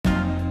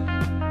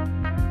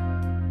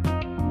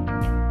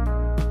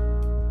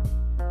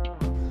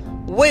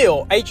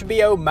Will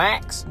HBO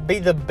Max be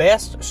the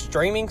best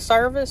streaming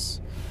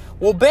service?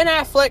 Will Ben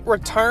Affleck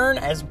return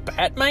as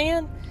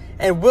Batman?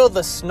 And will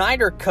the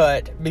Snyder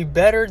Cut be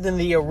better than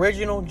the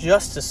original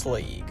Justice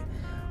League?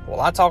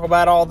 Well, I talk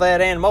about all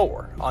that and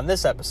more on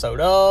this episode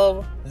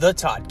of The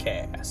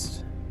Toddcast.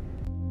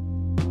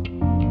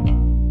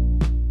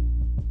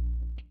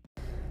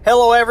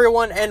 Hello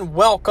everyone and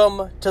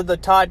welcome to The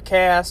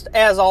Toddcast.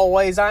 As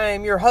always, I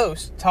am your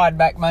host, Todd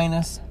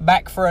McManus,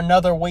 back for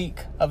another week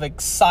of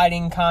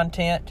exciting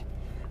content.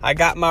 I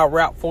got my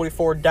Route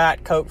 44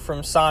 Diet Coke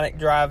from Sonic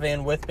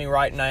Drive-In with me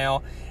right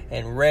now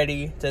and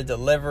ready to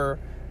deliver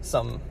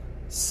some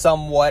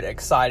somewhat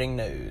exciting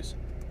news.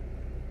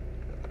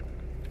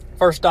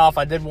 First off,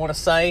 I did want to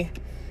say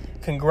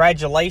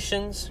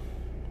congratulations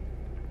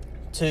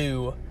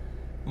to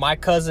my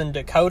cousin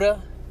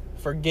Dakota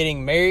for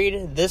getting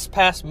married this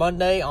past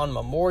Monday on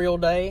Memorial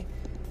Day,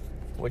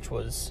 which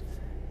was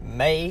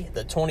May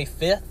the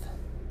 25th.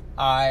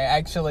 I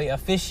actually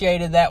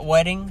officiated that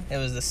wedding. It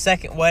was the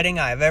second wedding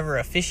I've ever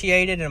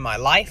officiated in my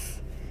life,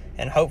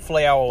 and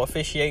hopefully I will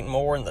officiate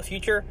more in the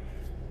future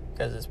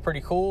because it's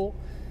pretty cool.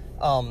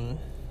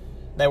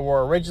 They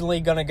were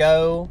originally going to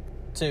go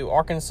to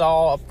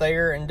Arkansas up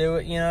there and do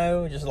it,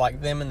 just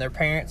like them and their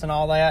parents and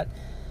all that.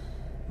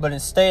 But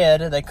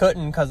instead, they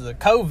couldn't because of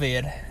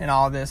COVID and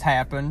all this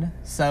happened.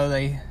 So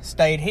they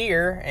stayed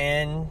here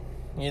and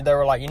they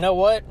were like, you know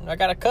what? I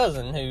got a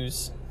cousin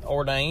who's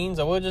ordained,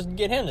 so we'll just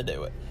get him to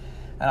do it.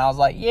 And I was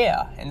like,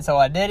 yeah. And so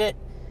I did it.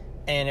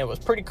 And it was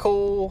pretty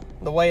cool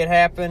the way it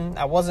happened.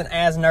 I wasn't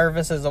as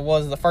nervous as I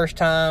was the first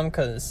time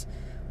because,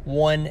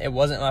 one, it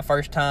wasn't my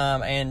first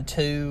time. And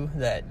two,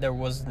 that there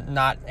was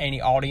not any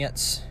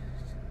audience.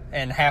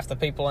 And half the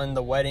people in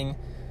the wedding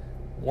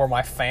were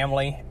my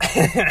family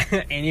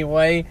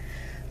anyway.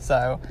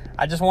 So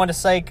I just want to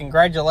say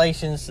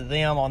congratulations to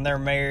them on their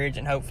marriage,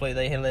 and hopefully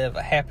they live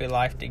a happy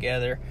life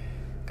together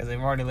because they've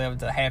already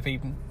lived a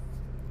happy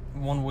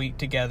 1 week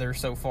together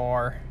so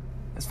far.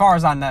 As far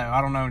as I know,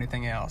 I don't know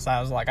anything else. I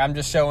was like, I'm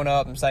just showing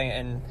up and saying,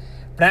 and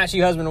pronounce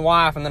you husband and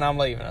wife, and then I'm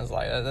leaving. I was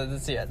like,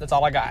 that's it. That's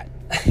all I got.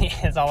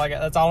 That's all I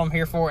got. That's all I'm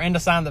here for, and to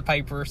sign the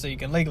paper so you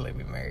can legally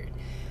be married.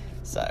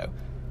 So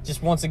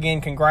just once again,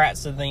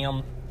 congrats to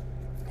them.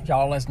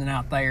 Y'all listening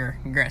out there,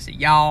 congrats to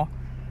y'all,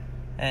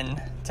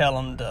 and tell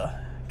them to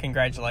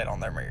congratulate on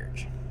their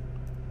marriage.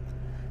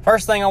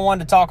 First thing I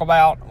wanted to talk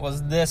about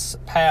was this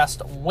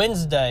past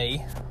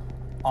Wednesday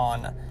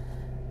on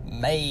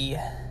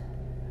May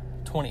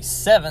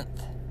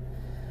 27th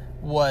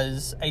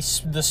was the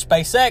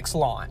SpaceX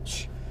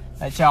launch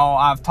that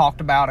I've talked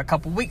about a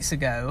couple weeks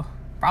ago,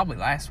 probably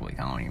last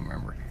week, I don't even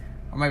remember,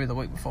 or maybe the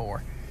week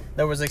before.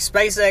 There was a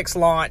SpaceX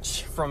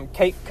launch from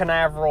Cape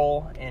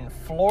Canaveral in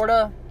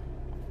Florida,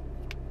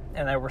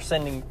 and they were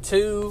sending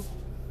 2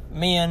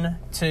 men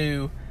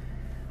to,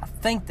 I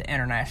think, the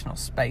International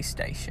Space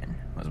Station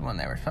was what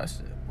they were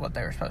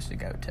supposed to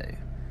go to.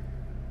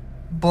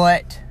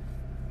 But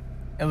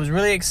it was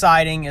really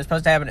exciting. It was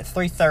supposed to happen at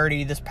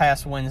 3:30 this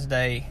past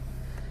Wednesday,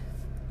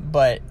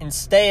 but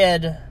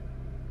instead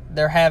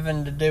they're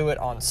having to do it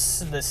on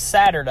this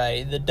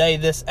Saturday, the day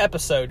this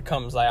episode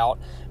comes out,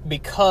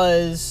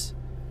 because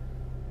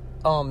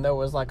there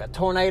was like a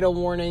tornado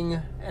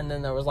warning, and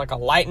then there was like a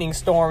lightning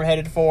storm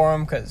headed for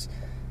them because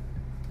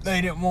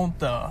they didn't want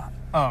the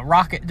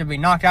rocket to be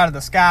knocked out of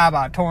the sky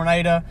by a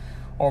tornado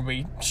or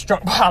be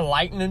struck by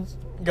lightning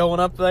going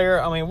up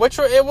there. I mean,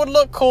 it would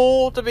look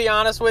cool, to be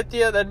honest with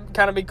you. That'd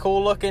kind of be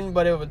cool looking,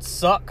 but it would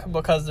suck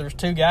because there's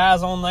 2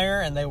 guys on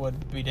there and they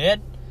would be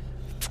dead.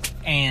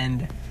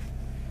 And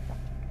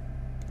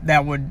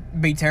that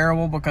would be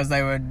terrible because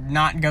they would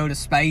not go to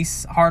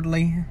space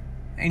hardly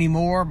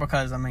anymore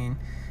because, I mean,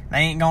 they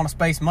ain't gone to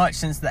space much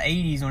since the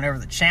 80s whenever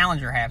the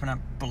Challenger happened. I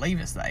believe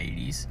it's the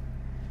 80s.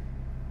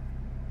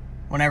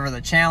 Whenever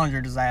the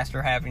Challenger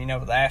disaster happened,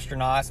 with the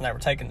astronauts, and they were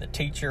taking the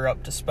teacher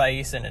up to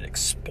space, and it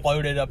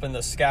exploded up in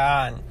the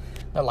sky, and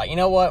they're like, you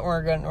know what,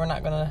 we're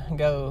not going to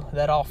go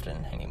that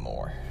often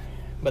anymore.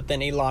 But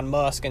then Elon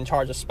Musk, in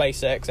charge of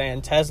SpaceX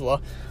and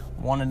Tesla,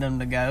 wanted them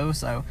to go,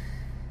 so...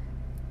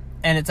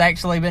 And it's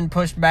actually been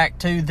pushed back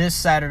to this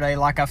Saturday.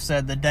 Like I've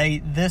said, the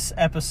day this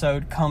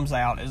episode comes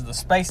out is the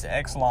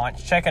SpaceX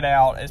launch. Check it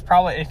out. It's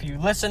probably, if you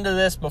listen to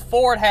this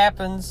before it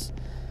happens,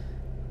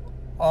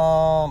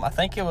 I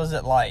think it was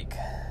at like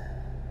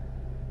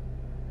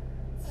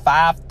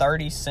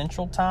 5:30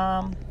 Central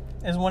Time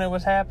is when it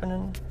was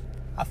happening.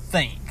 I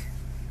think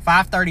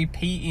 5:30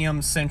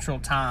 p.m. Central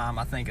Time,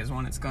 I think, is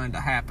when it's going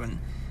to happen.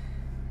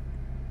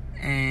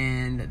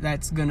 And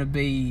that's going to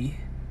be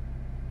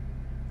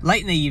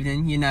late in the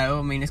evening,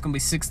 I mean, it's going to be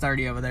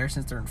 6:30 over there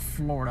since they're in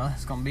Florida.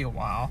 It's going to be a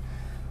while.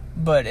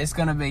 But it's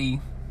going to be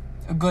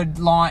a good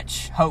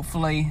launch,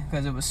 hopefully,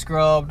 because it was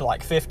scrubbed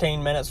like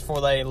 15 minutes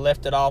before they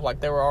lifted off. Like,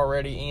 they were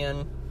already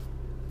in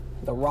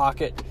the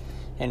rocket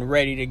and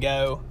ready to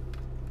go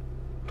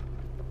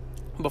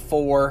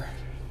before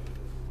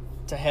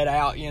to head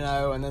out,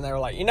 And then they were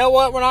like, you know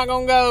what, we're not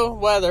going to go,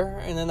 weather.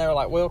 And then they were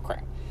like, well,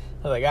 crap.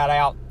 So they got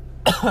out,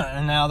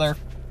 and now they're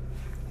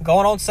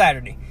going on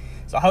Saturday.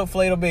 So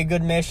hopefully it'll be a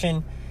good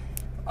mission.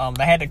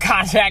 They had to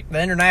contact the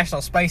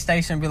International Space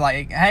Station and be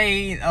like,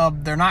 hey,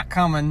 they're not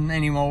coming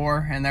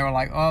anymore. And they were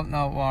like, oh,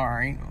 no, well, all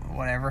right,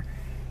 whatever.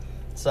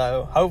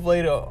 So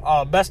hopefully,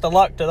 best of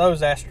luck to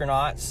those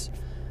astronauts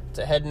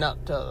to heading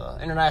up to the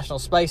International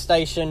Space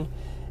Station,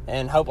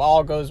 and hope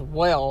all goes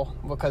well,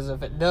 because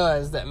if it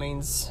does, that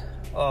means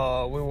we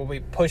will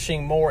be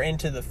pushing more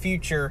into the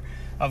future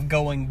of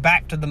going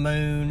back to the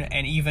moon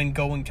and even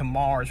going to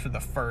Mars for the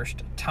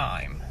first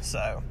time.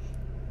 So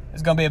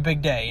it's going to be a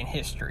big day in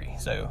history.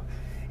 So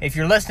if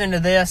you're listening to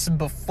this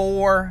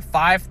before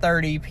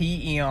 5:30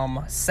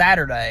 p.m.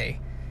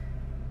 Saturday,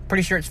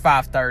 pretty sure it's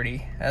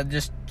 5:30.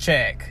 Just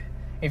check.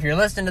 If you're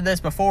listening to this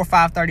before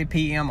 5:30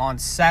 p.m. on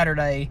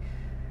Saturday,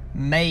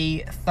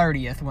 May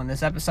 30th, when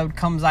this episode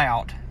comes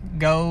out,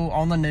 go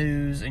on the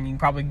news, and you can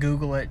probably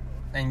Google it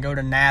and go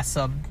to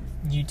NASA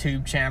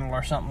YouTube channel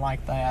or something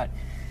like that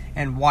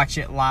and watch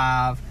it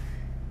live,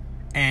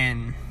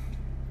 and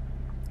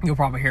you'll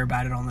probably hear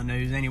about it on the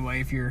news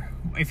anyway if you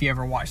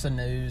ever watch the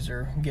news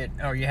or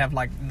you have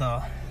like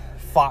the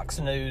Fox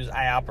News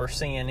app or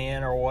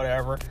CNN or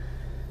whatever.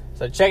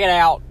 So check it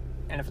out,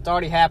 and if it's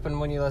already happened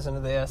when you listen to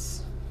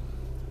this,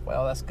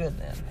 well, that's good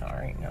then. All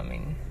right, I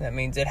mean, that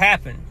means it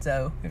happened.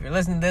 So if you're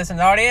listening to this and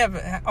it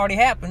already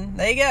happened,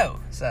 there you go.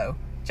 So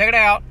check it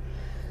out.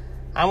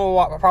 I'm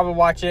gonna probably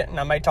watch it, and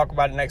I may talk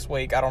about it next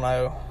week. I don't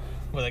know,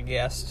 with a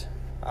guest.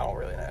 I don't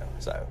really know.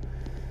 So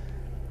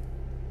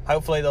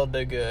hopefully they'll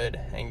do good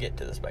and get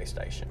to the space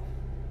station.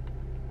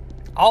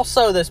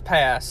 Also, this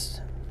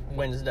past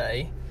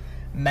Wednesday,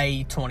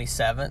 May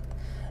 27th,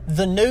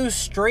 the new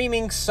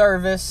streaming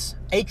service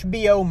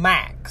HBO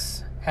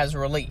Max has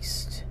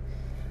released.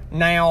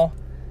 Now,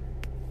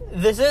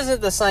 this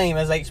isn't the same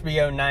as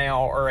HBO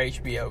Now or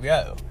HBO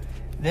Go.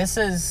 This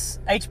is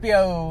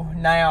HBO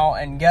Now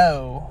and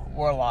Go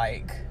were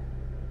like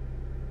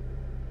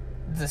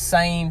the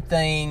same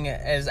thing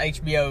as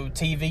HBO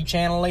TV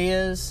channel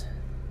is,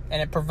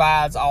 and it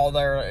provides all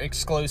their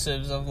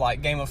exclusives of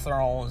like Game of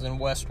Thrones and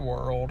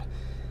Westworld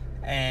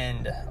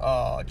and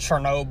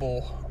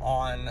Chernobyl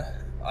on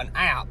an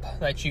app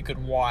that you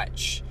could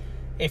watch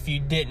if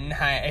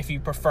you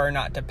prefer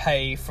not to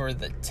pay for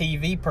the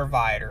TV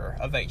provider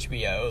of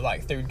HBO,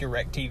 like through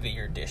DirecTV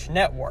or Dish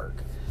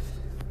Network.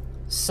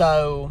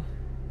 So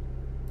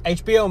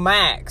HBO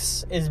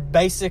Max is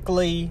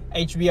basically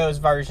HBO's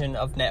version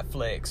of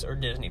Netflix or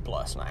Disney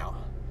Plus now.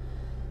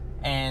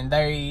 And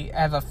they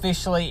have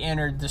officially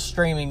entered the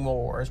streaming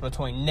wars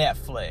between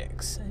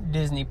Netflix,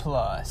 Disney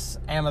Plus,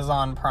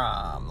 Amazon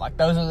Prime. Like,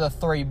 those are the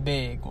three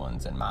big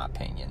ones, in my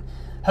opinion.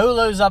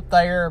 Hulu's up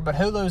there, but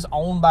Hulu's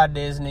owned by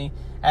Disney,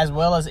 as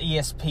well as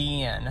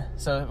ESPN.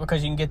 So,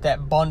 because you can get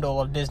that bundle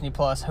of Disney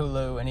Plus,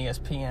 Hulu, and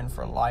ESPN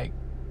for like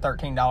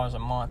 $13 a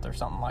month or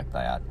something like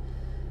that.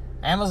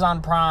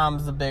 Amazon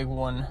Prime's the big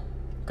one,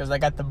 because they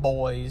got The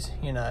Boys,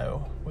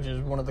 which is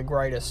one of the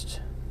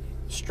greatest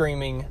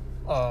streaming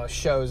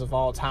shows of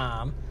all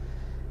time.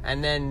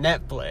 And then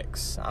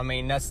Netflix. I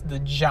mean, that's the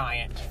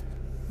giant,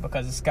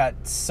 because it's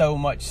got so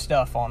much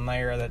stuff on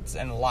there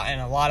and a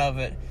lot of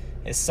it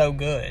is so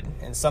good,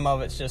 and some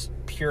of it's just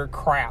pure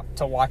crap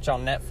to watch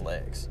on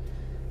Netflix,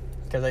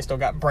 because they still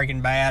got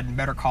Breaking Bad and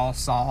Better Call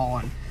Saul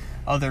and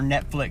other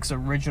Netflix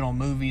original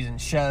movies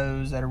and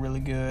shows that are really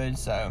good.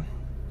 So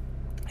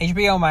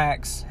HBO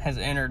Max has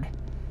entered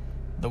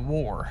the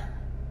war.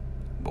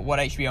 But what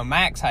HBO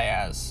Max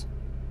has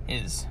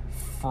is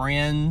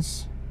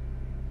Friends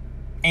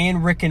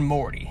and Rick and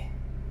Morty.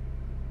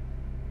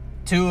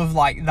 Two of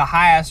like the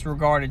highest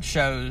regarded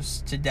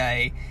shows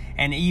today,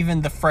 and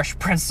even the Fresh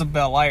Prince of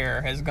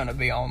Bel-Air is going to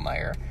be on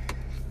there,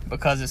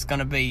 because it's going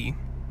to be,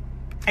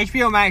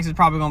 HBO Max is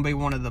probably going to be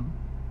one of the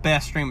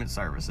best streaming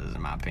services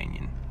in my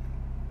opinion.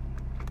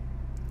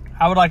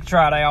 I would like to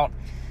try it out,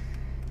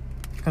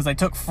 because they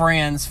took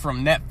Friends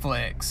from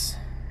Netflix,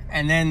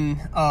 and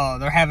then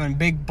they're having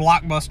big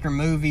blockbuster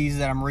movies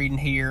that I'm reading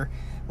here,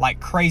 like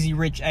Crazy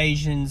Rich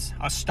Asians,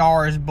 A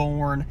Star is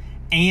Born,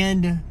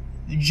 and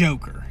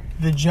Joker.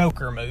 The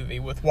Joker movie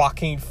with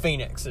Joaquin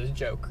Phoenix as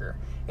Joker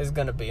is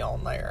going to be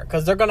on there,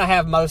 because they're going to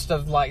have most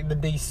of like the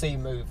DC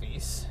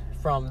movies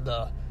from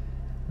the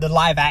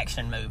live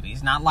action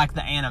movies, not like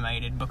the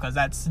animated, because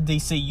that's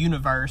DC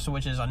Universe,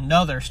 which is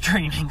another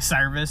streaming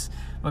service,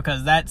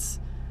 because that's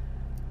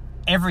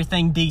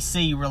everything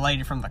DC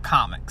related from the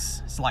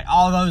comics. It's like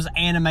all those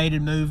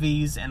animated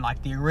movies and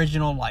like the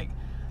original like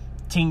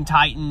Teen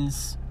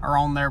Titans are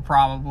on there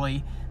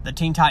probably. The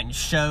Teen Titans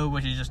show,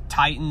 which is just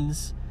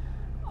Titans.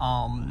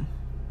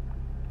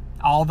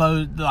 All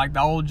those, like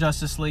the old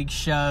Justice League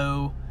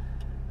show,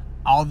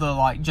 all the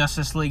like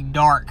Justice League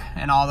Dark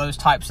and all those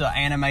types of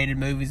animated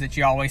movies that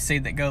you always see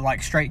that go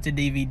like straight to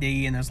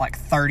DVD, and there's like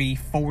 30,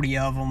 40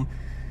 of them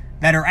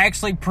that are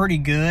actually pretty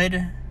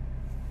good,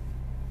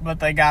 but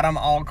they got them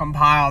all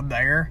compiled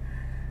there.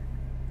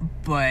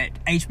 But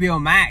HBO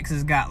Max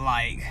has got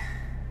like,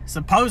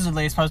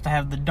 supposedly it's supposed to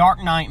have the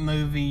Dark Knight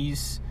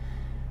movies.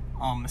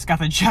 It's got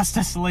the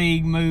Justice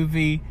League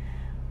movie,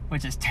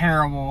 which is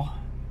terrible.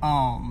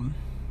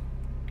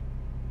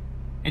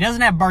 It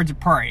doesn't have Birds of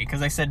Prey, because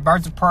they said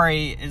Birds of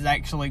Prey is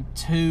actually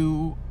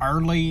too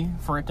early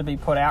for it to be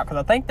put out, because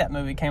I think that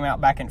movie came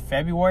out back in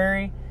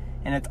February,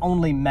 and it's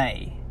only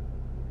May.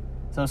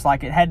 So it's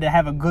like it had to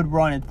have a good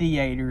run in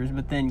theaters,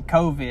 but then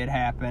COVID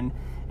happened,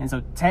 and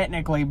so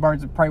technically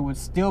Birds of Prey would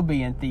still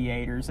be in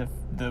theaters if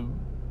the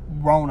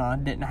Rona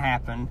didn't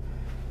happen.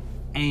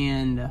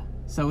 And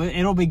so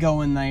it'll be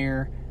going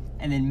there.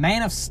 And then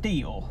Man of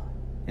Steel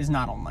is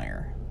not on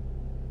there.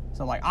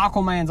 So like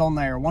Aquaman's on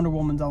there, Wonder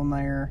Woman's on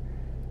there,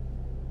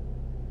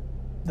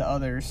 the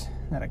others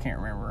that I can't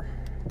remember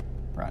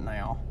right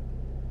now.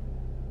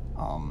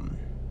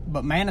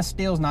 But Man of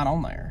Steel's not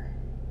on there.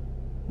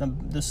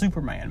 The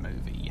Superman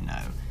movie, you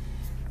know.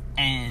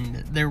 And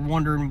they're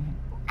wondering,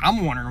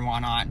 I'm wondering why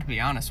not, to be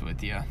honest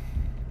with you.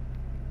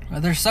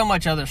 But there's so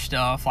much other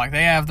stuff. Like,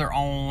 they have their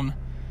own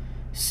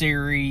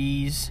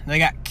series. They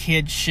got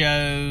kids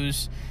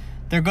shows.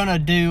 They're going to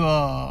do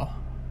a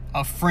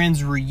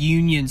Friends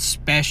reunion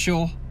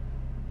special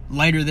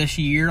later this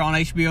year on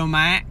HBO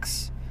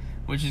Max,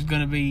 which is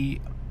going to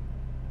be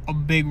a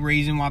big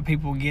reason why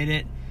people get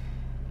it.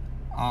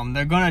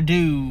 They're going to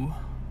do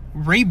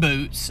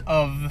reboots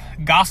of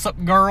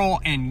Gossip Girl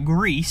and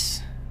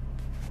Grease,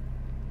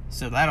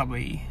 so that'll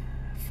be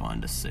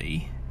fun to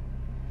see.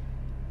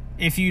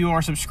 If you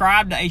are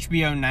subscribed to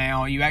HBO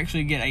Now, you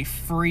actually get a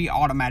free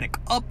automatic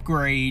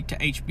upgrade to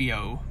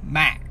HBO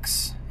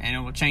Max, and it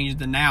will change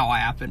the Now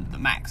app into the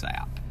Max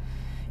app.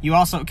 You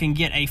also can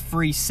get a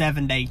free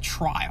 7-day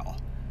trial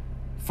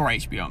for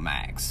HBO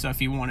Max. So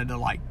if you wanted to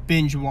like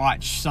binge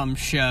watch some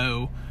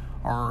show,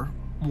 or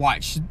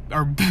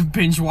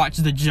binge watch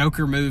the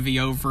Joker movie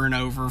over and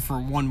over for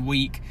 1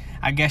 week,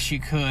 I guess you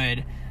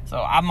could. So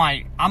I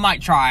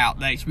might try out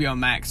the HBO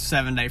Max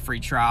 7-day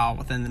free trial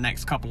within the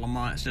next couple of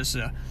months, just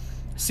to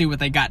see what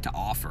they got to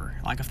offer.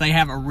 Like if they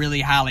have a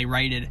really highly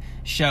rated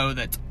show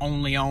that's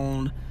only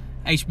on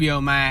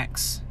HBO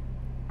Max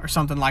or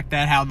something like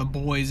that, how The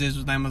Boys is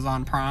with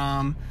Amazon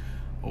Prime,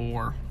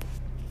 or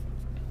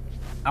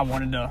I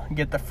wanted to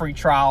get the free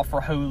trial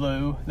for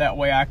Hulu. That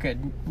way I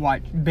could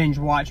binge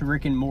watch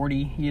Rick and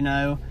Morty, you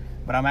know.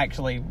 But I'm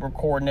actually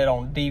recording it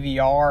on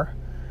DVR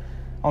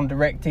on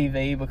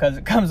DirecTV because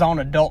it comes on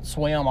Adult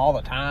Swim all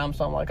the time.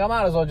 So I'm like, I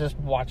might as well just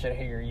watch it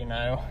here, you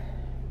know.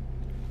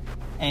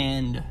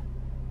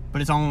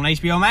 But it's on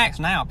HBO Max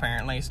now,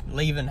 apparently. It's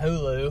leaving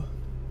Hulu.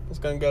 It's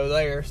going to go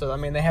there. So, I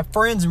mean, they have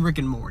Friends and Rick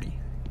and Morty.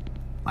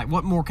 Like,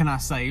 what more can I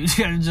say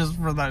just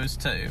for those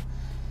two?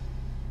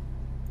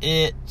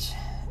 It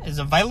is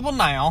available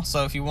now,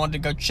 so if you wanted to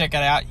go check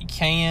it out, you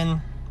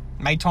can.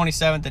 May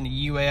 27th in the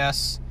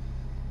U.S.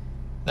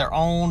 They're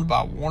owned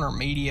by Warner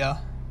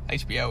Media.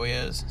 HBO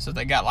is. So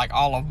they got like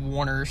all of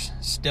Warner's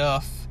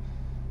stuff.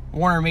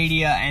 Warner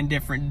Media and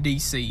different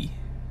DC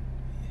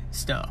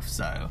stuff.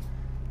 So,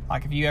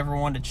 like if you ever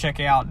wanted to check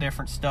out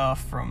different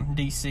stuff from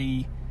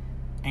DC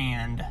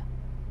and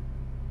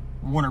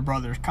Warner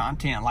Brothers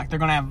content, like they're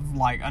going to have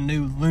like a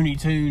new Looney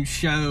Tunes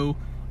show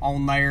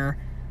on there.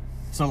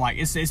 So, like,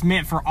 it's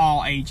meant for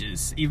all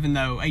ages, even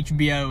though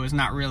HBO is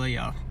not really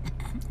a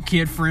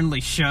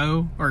kid-friendly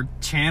show or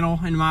channel,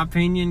 in my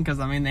opinion, because,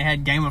 I mean, they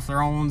had Game of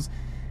Thrones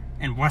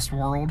and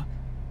Westworld.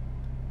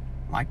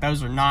 Like,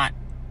 those are not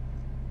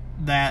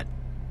that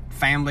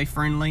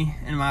family-friendly,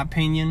 in my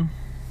opinion.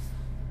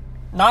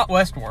 Not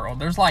Westworld.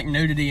 There's, like,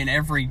 nudity in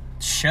every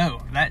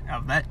show of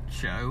that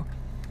show.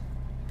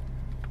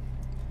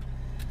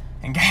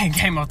 And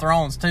Game of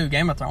Thrones, too.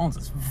 Game of Thrones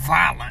is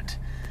violent.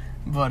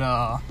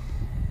 But,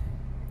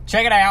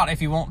 check it out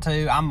if you want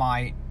to. I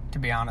might, to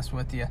be honest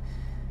with you.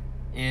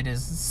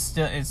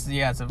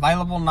 It's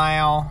available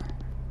now.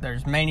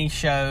 There's many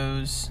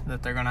shows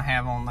that they're going to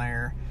have on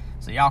there.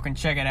 So y'all can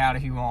check it out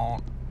if you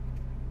want.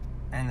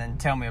 And then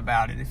tell me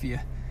about it if you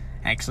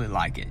actually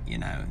like it, you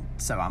know.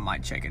 So I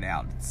might check it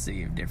out and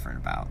see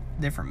about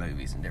different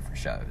movies and different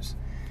shows.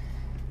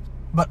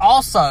 But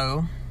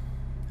also,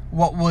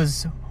 what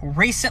was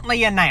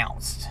recently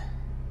announced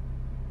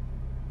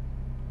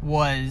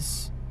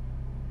was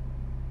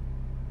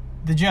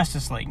the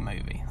Justice League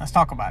movie. Let's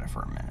talk about it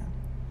for a minute.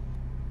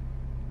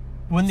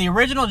 When the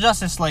original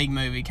Justice League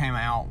movie came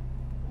out,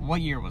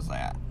 what year was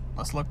that?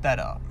 Let's look that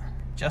up.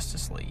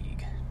 Justice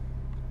League.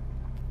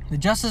 The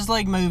Justice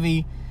League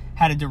movie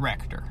had a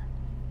director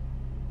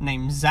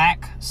named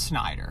Zack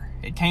Snyder.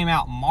 It came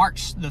out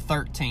March the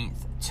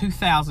 13th,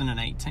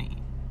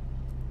 2018.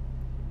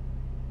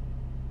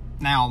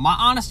 Now, my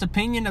honest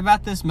opinion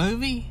about this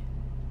movie,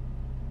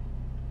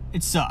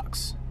 it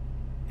sucks.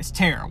 It's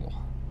terrible.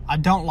 I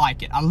don't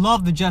like it. I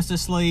love the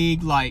Justice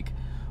League, like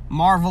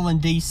Marvel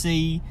and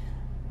DC.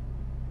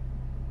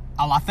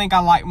 I think I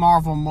like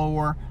Marvel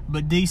more,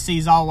 but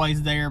DC's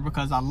always there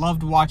because I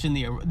loved watching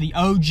the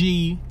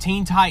OG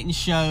Teen Titans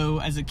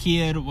show as a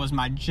kid. It was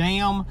my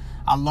jam.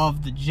 I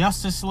loved the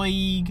Justice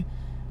League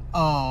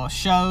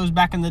shows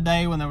back in the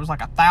day when there was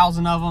like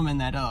 1,000 of them in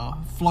that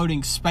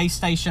floating space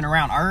station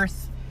around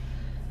Earth.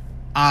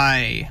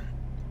 I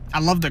I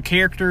love the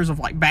characters of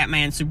like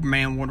Batman,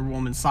 Superman, Wonder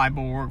Woman,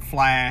 Cyborg,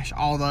 Flash,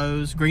 all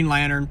those. Green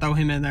Lantern, throw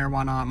him in there,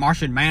 why not?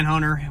 Martian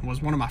Manhunter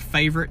was one of my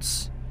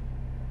favorites.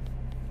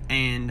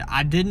 And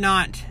I did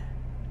not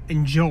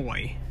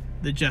enjoy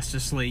the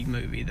Justice League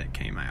movie that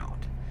came out,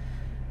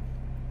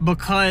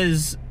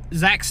 because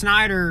Zack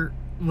Snyder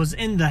was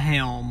in the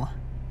helm,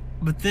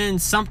 but then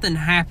something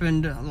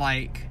happened,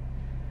 like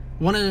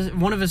one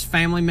of his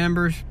family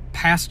members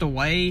passed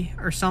away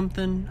or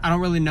something. I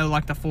don't really know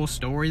like the full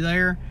story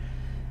there,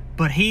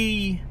 but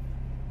he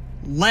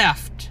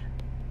left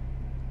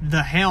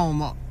the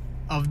helm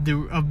of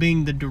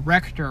being the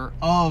director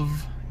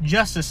of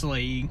Justice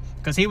League,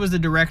 because he was the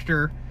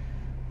director.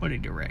 What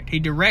did he direct? He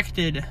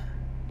directed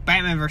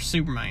Batman vs.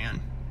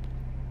 Superman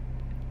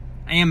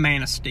and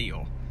Man of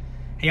Steel.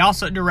 He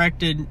also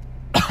directed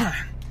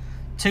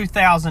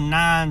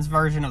 2009's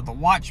version of The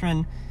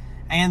Watchmen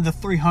and the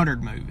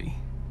 300 movie,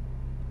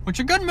 which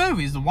are good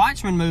movies. The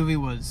Watchmen movie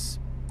was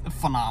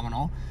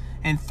phenomenal,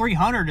 and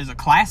 300 is a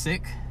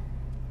classic.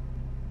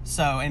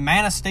 So, and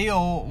Man of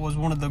Steel was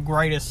one of the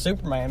greatest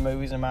Superman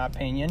movies in my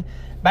opinion.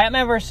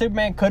 Batman vs.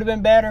 Superman could have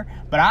been better,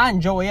 but I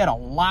enjoy it a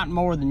lot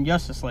more than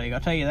Justice League.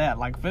 I'll tell you that.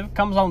 Like, if it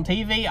comes on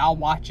TV, I'll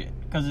watch it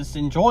because it's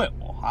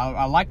enjoyable.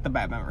 I like the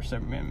Batman vs.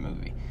 Superman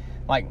movie.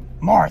 Like,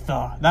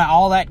 Martha,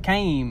 all that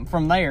came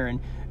from there. And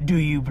Do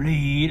You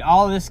Bleed?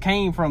 All this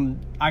came from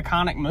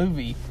iconic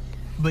movie.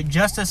 But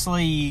Justice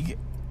League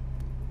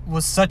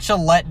was such a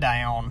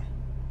letdown.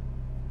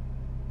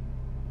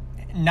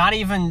 Not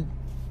even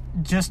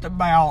just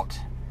about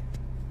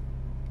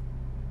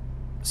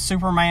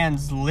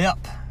Superman's lip,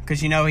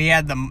 because you know he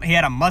had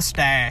a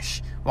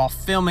mustache while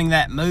filming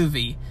that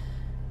movie,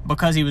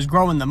 because he was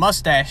growing the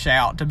mustache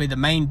out to be the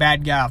main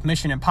bad guy of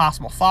Mission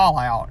Impossible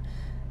Fallout.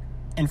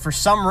 And for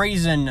some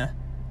reason,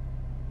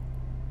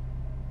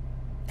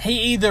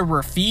 he either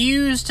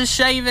refused to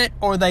shave it,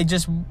 or they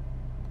just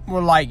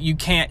were like, you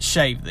can't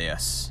shave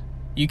this.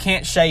 You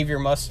can't shave your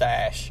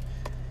mustache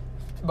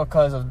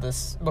because of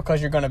this,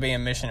 because you're going to be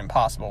in Mission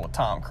Impossible with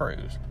Tom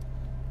Cruise.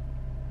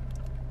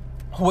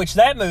 Which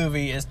that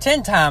movie is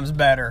 10 times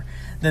better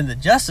than the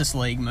Justice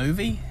League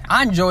movie.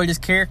 I enjoyed his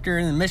character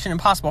in the Mission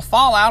Impossible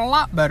Fallout a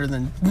lot better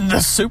than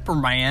the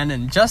Superman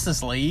in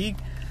Justice League.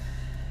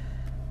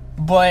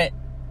 But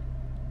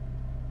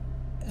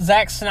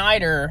Zack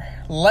Snyder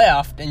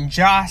left and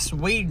Joss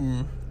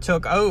Whedon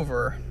took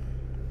over.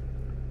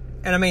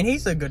 And I mean,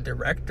 he's a good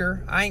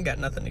director. I ain't got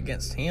nothing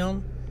against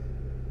him.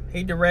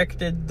 He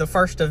directed the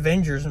first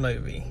Avengers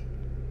movie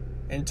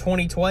in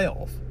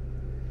 2012.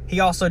 He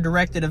also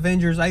directed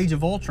Avengers Age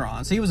of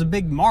Ultron. So he was a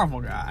big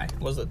Marvel guy,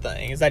 was the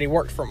thing, is that he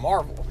worked for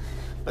Marvel.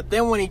 But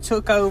then when he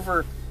took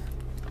over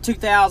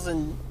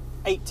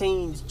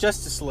 2018's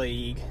Justice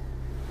League,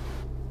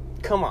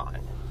 come on.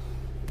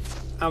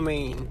 I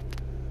mean,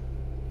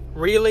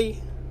 really?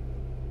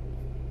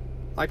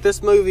 Like,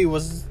 this movie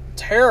was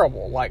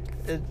terrible. Like,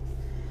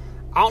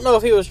 I don't know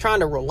if he was trying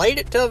to relate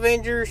it to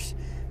Avengers,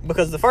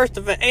 because the first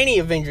any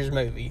Avengers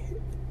movie,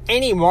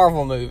 any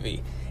Marvel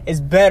movie, is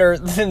better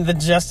than the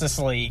Justice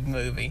League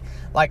movie.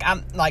 Like,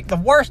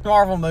 the worst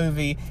Marvel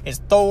movie is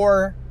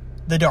Thor: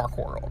 The Dark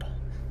World.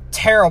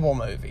 Terrible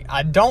movie.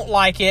 I don't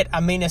like it. I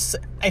mean,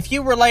 if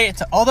you relate it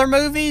to other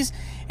movies,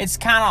 it's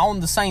kind of on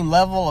the same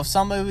level of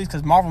some movies,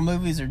 because Marvel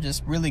movies are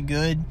just really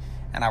good,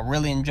 and I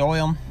really enjoy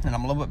them, and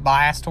I'm a little bit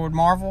biased toward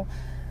Marvel.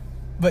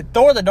 But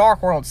Thor: The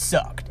Dark World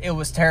sucked. It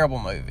was a terrible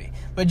movie.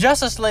 But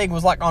Justice League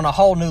was like on a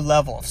whole new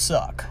level of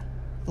suck.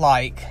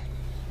 Like,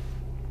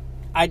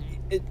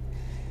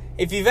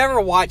 if you've ever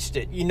watched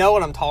it, you know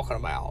what I'm talking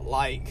about.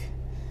 Like,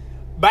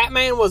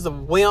 Batman was a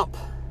wimp.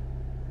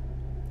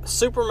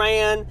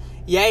 Superman,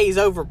 yeah, he's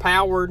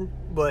overpowered,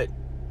 but,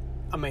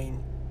 I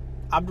mean,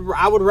 I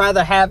would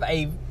rather have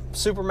a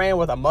Superman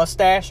with a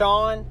mustache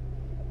on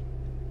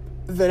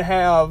than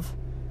have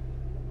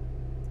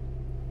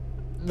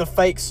the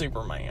fake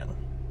Superman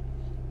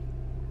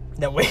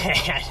that we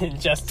had in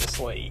Justice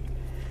League.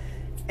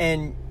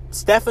 And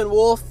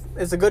Steppenwolf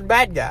is a good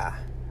bad guy,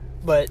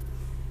 but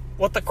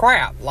what the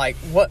crap? Like,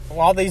 what,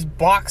 all these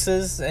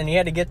boxes, and he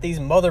had to get these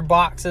mother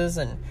boxes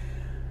and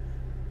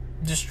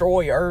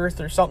destroy Earth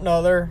or something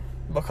other,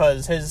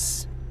 because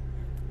his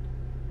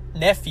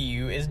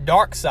nephew is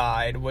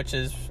Darkseid, which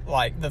is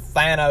like the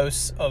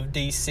Thanos of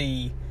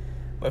DC,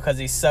 because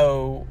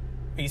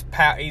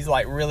he's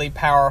like really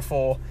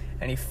powerful,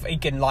 and he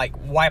can like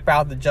wipe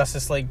out the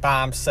Justice League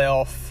by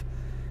himself.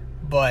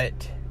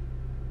 But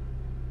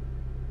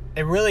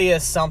it really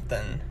is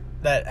something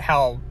that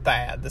how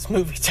bad this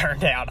movie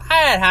turned out. I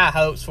had high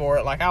hopes for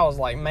it. Like, I was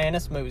like, man,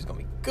 this movie's gonna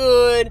be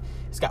good.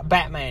 It's got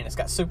Batman, it's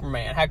got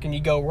Superman. How can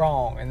you go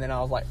wrong? And then I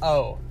was like,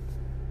 oh,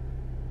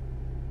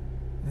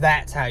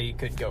 that's how you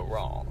could go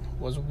wrong,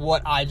 was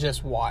what I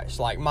just watched.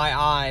 Like,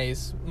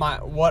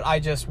 what I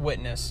just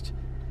witnessed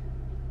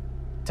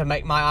to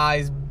make my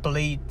eyes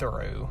bleed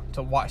through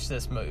to watch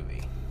this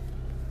movie.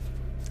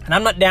 And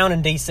I'm not down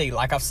in DC.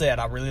 Like I've said,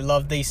 I really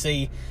love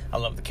DC. I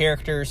love the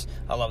characters.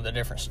 I love the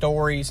different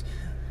stories.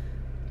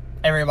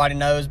 everybody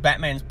knows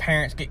Batman's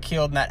parents get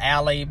killed in that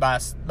alley by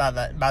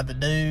the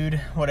dude,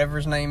 whatever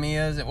his name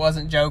is. It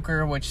wasn't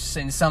Joker, which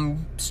in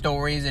some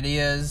stories it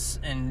is,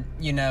 and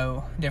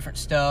different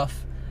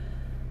stuff.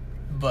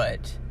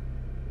 But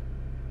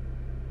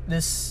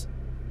this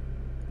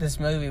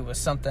movie was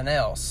something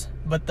else.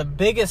 But the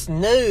biggest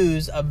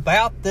news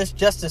about this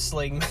Justice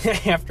League,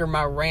 after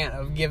my rant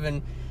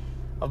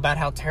about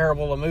how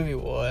terrible the movie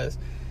was,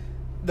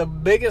 the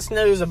biggest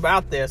news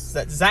about this is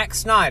that Zack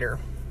Snyder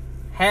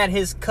had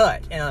his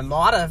cut, and a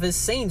lot of his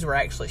scenes were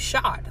actually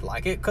shot.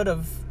 Like,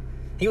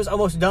 he was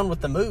almost done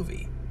with the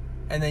movie.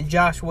 And then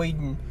Joss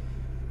Whedon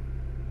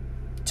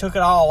took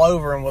it all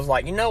over and was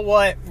like, you know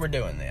what? We're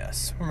doing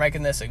this. We're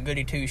making this a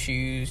goody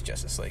two-shoes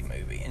Justice League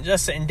movie. And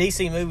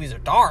DC movies are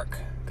dark,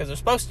 because they're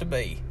supposed to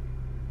be.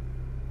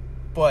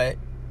 But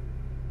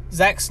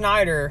Zack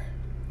Snyder,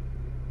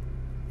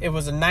 it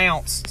was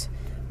announced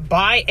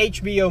by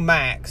HBO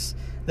Max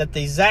that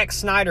the Zack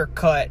Snyder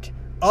cut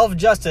of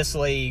Justice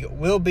League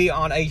will be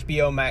on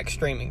HBO Max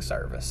streaming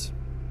service.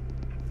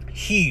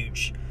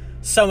 Huge.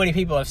 So many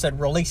people have said,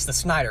 release the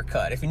Snyder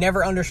cut. If you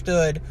never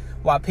understood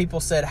why people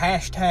said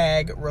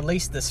hashtag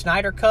release the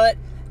Snyder cut,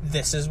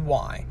 this is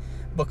why.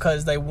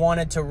 Because they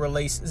wanted to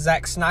release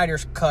Zack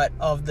Snyder's cut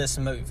of this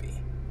movie.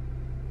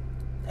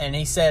 And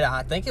he said,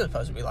 I think it was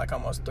supposed to be like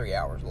almost 3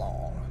 hours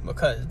long.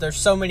 Because there's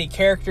so many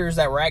characters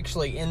that were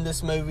actually in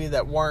this movie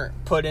that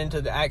weren't put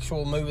into the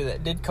actual movie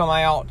that did come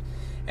out.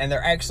 And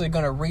they're actually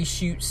going to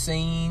reshoot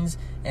scenes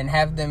and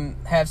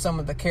have some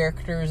of the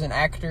characters and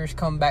actors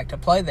come back to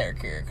play their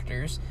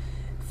characters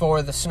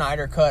for the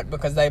Snyder cut,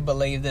 because they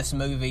believe this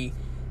movie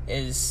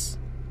is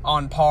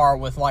on par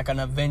with like an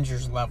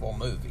Avengers level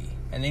movie.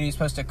 And then he's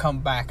supposed to come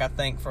back, I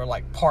think, for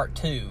like part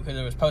 2, because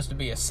there was supposed to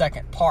be a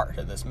second part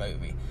to this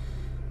movie.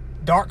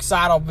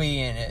 Darkseid will be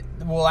in it.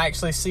 We'll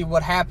actually see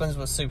what happens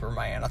with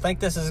Superman. I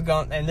think this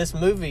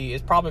movie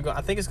is probably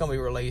I think it's going to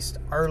be released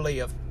early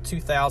of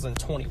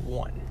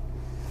 2021.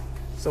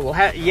 So we'll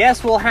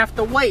have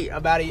to wait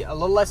about a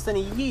little less than a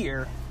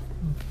year,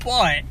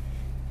 but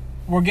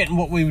we're getting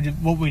what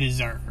we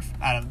deserve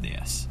out of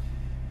this.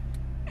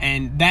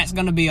 And that's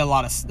going to be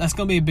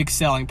a big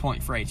selling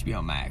point for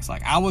HBO Max.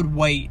 Like, I would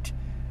wait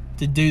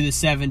to do the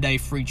 7-day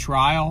free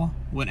trial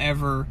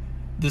whenever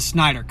the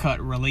Snyder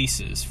cut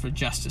releases for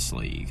Justice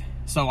League,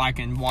 so I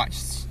can watch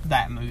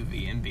that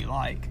movie and be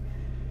like,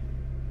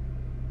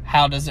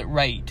 how does it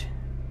rate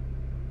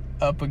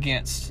up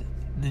against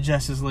the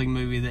Justice League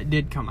movie that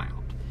did come out?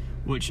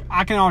 Which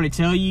I can already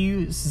tell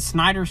you,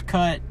 Snyder's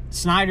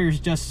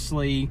Justice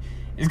League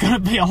is going to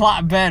be a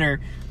lot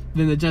better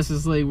than the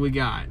Justice League we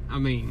got. I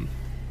mean,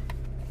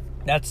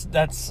 that's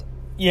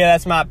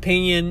my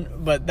opinion,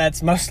 but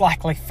that's most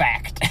likely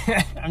fact.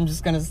 I'm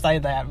just going to say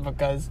that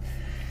because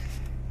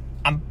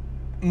I'm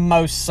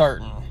most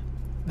certain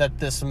that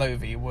this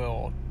movie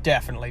will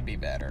definitely be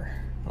better.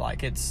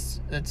 Like, it's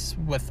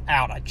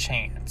without a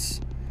chance.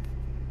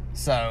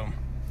 So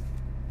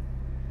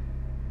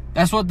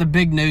that's what the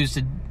big news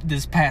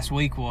this past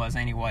week was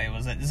anyway,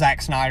 was that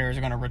Zack Snyder is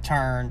going to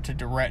return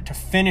to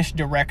finish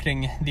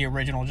directing the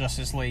original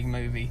Justice League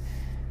movie,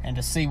 and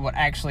to see what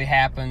actually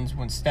happens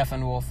when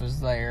Steppenwolf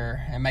is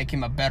there and make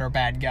him a better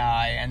bad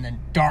guy, and then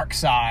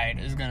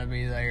Darkseid is going to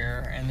be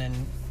there, and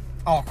then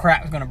all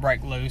crap is going to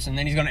break loose, and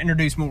then he's going to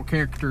introduce more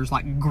characters,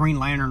 like Green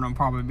Lantern will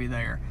probably be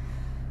there.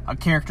 A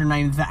character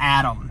named The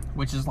Atom,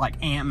 which is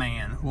like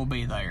Ant-Man, will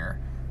be there.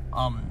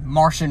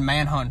 Martian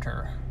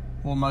Manhunter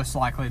will most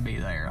likely be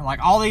there.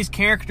 Like, all these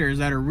characters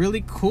that are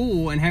really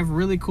cool and have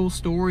really cool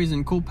stories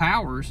and cool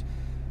powers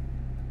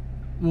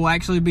will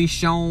actually be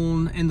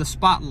shown in the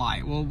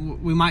spotlight. Well,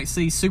 we might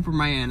see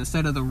Superman,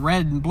 instead of the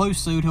red and blue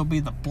suit, he'll be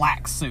the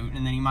black suit,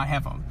 and then he might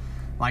have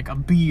a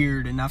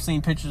beard, and I've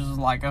seen pictures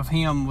of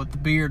him with the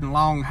beard and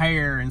long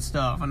hair and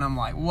stuff, and I'm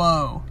like,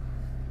 whoa.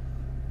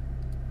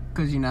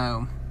 Because,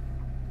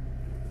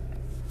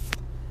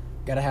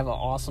 gotta have an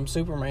awesome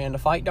Superman to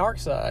fight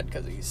Darkseid,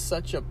 because he's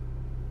such a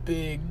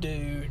big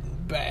dude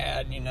and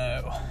bad,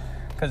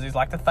 because he's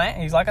like a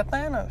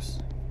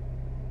Thanos,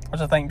 which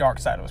I think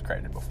Darkseid was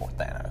created before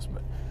Thanos,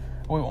 but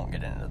we won't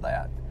get into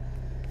that.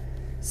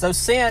 So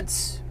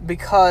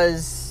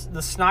because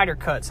the Snyder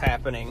Cut's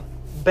happening,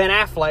 Ben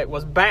Affleck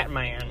was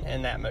Batman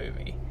in that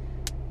movie.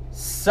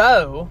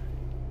 So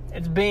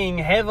it's being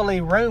heavily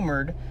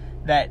rumored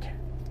that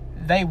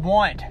they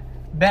want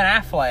Ben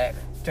Affleck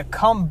to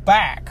come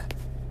back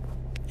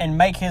and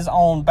make his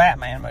own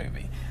Batman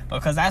movie.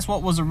 Because that's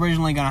what was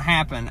originally going to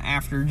happen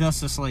after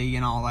Justice League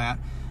and all that,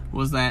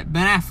 was that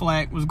Ben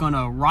Affleck was going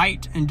to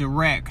write and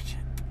direct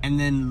and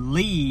then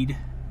lead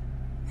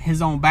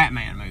his own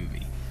Batman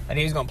movie. That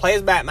he was going to play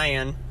as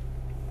Batman,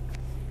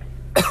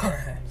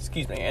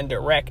 and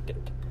direct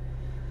it.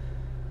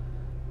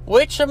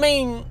 Which,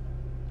 Ben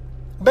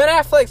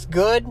Affleck's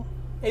good.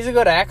 He's a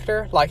good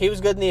actor. Like, he was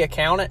good in The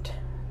Accountant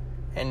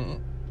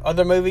and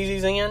other movies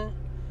he's in.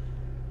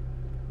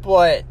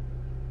 But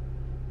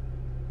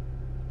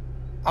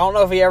I don't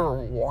know if he ever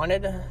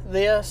wanted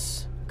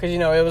this, because, it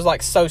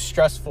was, so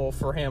stressful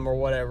for him or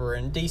whatever,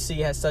 and DC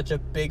has such a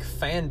big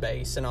fan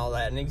base and all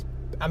that, and he's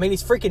I mean,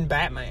 he's freaking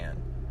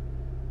Batman.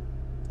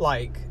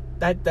 Like,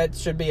 that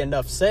should be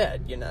enough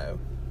said, you know.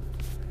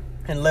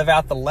 And live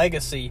out the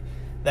legacy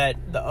that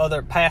the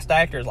other past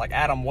actors like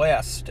Adam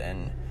West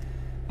and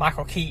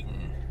Michael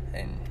Keaton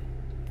and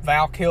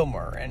Val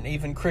Kilmer and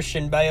even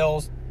Christian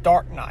Bale's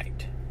Dark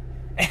Knight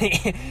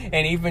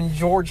and even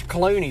George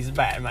Clooney's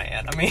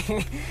Batman.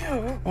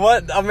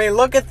 I mean,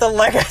 look at the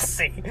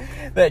legacy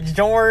that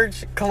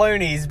George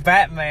Clooney's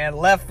Batman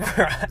left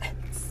for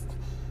us.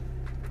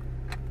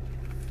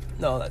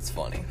 No, that's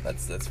funny.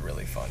 That's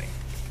really funny.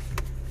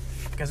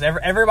 Because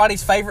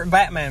everybody's favorite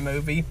Batman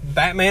movie,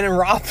 Batman and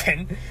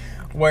Robin,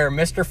 where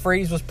Mr.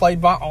 Freeze was played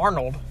by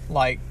Arnold,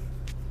 like,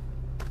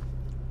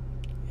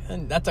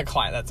 and that's a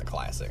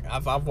classic.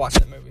 I've watched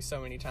that movie so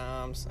many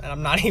times, and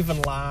I'm not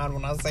even lying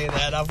when I say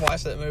that. I've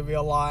watched that movie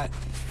a lot.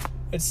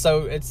 It's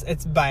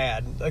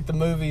bad. Like, the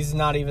movie's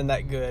not even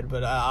that good,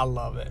 but I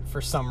love it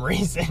for some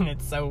reason.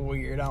 It's so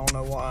weird. I don't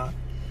know why.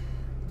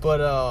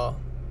 But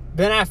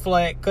Ben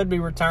Affleck could be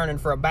returning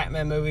for a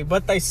Batman movie,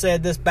 but they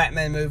said this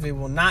Batman movie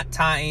will not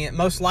tie in.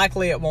 Most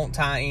likely, it won't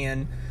tie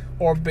in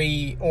or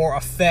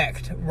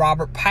affect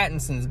Robert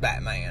Pattinson's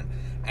Batman.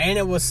 And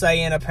it was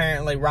saying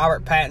apparently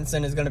Robert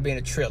Pattinson is going to be in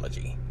a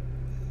trilogy.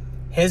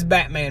 His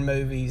Batman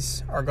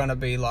movies are going to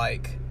be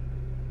like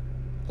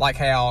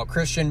how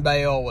Christian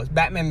Bale was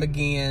Batman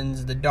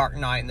Begins, The Dark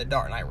Knight, and The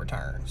Dark Knight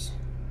Returns.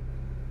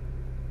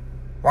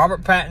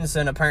 Robert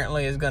Pattinson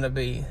apparently is going to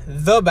be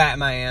The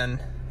Batman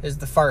is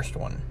the first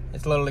one.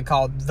 It's literally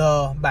called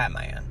The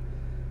Batman.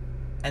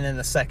 And then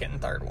the second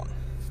and third one.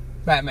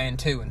 Batman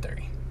 2 and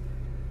 3.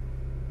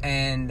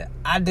 And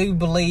I do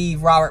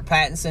believe Robert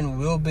Pattinson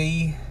will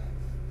be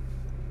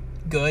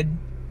good.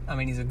 I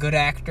mean, he's a good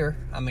actor.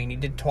 I mean, he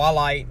did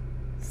Twilight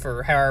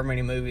for however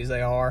many movies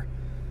they are.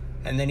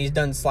 And then he's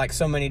done like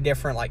so many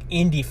different like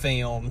indie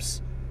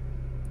films.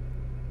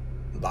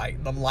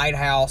 Like The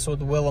Lighthouse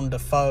with Willem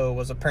Dafoe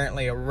was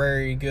apparently a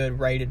very good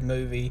rated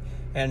movie.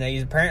 And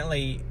he's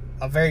apparently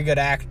a very good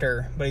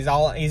actor. But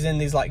he's in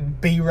these like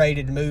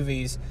B-rated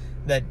movies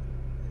that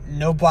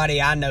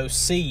nobody I know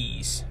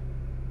sees.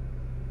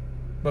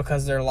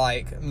 Because they're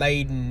like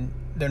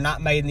they're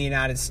not made in the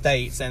United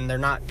States, and they're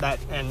not that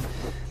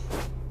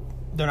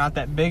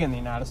big in the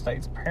United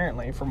States,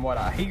 apparently, from what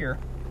I hear.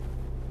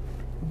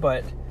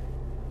 But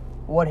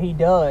what he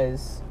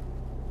does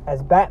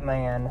as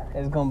Batman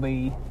is going to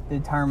be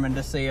determined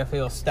to see if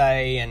he'll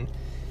stay and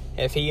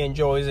if he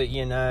enjoys it,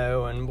 you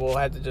know, and we'll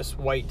have to just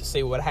wait to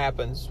see what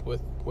happens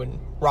when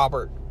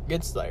Robert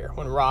gets there,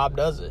 when Rob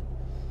does it.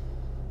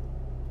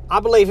 I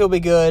believe he'll be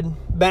good.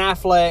 Ben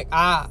Affleck,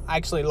 I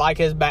actually like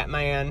his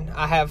Batman.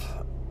 I have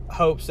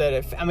hopes that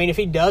if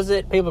he does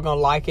it, people are going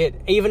to like it,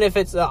 even if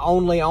it's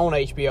only on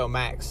HBO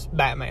Max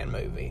Batman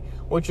movie,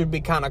 which would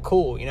be kind of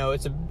cool. You know,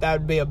 that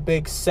would be a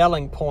big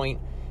selling point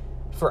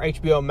for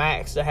HBO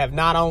Max to have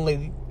not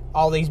only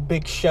all these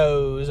big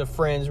shows of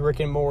Friends, Rick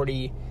and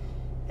Morty,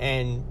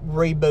 and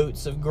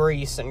reboots of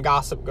Grease and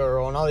Gossip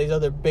Girl and all these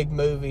other big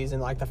movies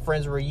and like the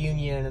Friends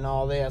reunion and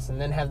all this, and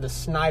then have the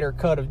Snyder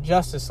Cut of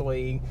Justice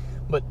League,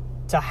 but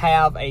to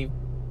have a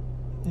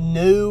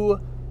new,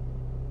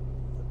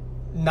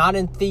 not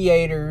in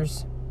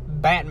theaters,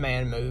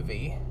 Batman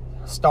movie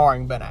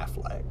starring Ben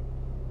Affleck.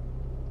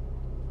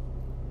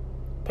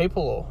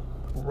 People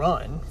will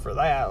run for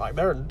that. Like,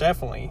 there are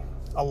definitely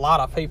a lot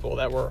of people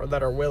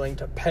that are willing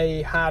to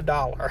pay high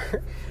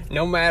dollar,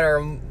 no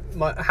matter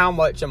how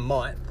much a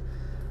month,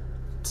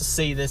 to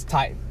see these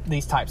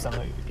types of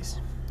movies.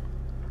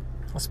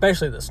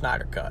 Especially the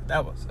Snyder Cut.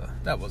 That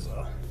was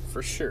a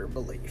for sure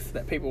belief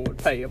that people would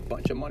pay a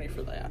bunch of money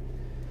for that.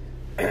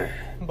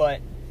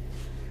 But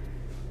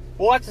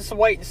we'll have to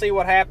wait and see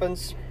what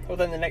happens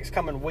within the next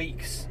coming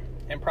weeks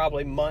and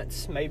probably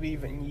months, maybe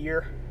even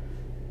year.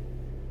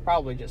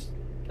 Probably just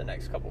the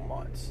next couple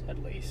months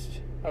at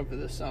least over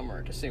the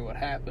summer to see what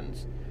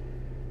happens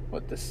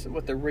with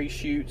the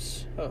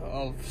reshoots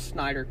of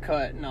Snyder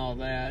Cut and all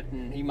that.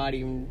 And he might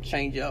even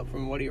change up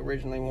from what he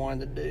originally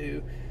wanted to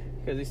do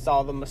because he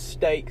saw the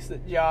mistakes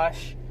that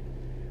Josh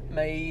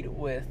made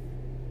with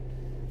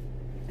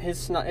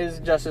his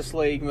Justice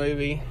League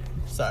movie.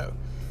 So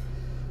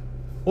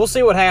we'll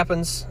see what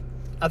happens.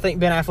 I think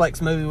Ben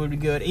Affleck's movie would be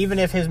good, even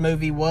if his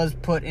movie was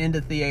put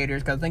into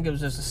theaters, because I think it was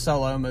just a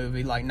solo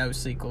movie, like no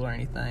sequel or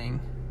anything.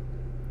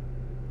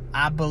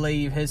 I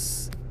believe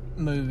his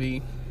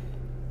movie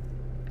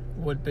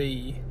would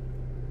be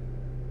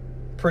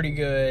pretty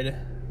good,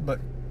 but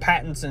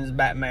Pattinson's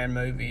Batman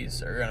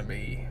movies are going to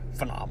be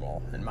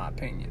phenomenal, in my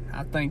opinion.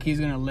 I think he's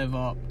going to live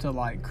up to,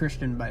 like,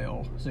 Christian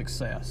Bale's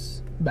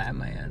success,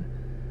 Batman.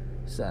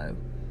 So,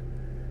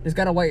 just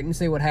got to wait and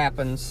see what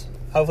happens.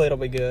 Hopefully it'll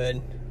be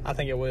good. I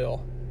think it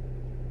will.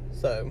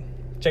 So,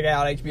 check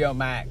out HBO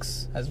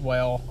Max as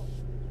well.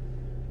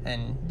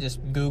 And just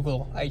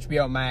Google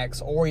HBO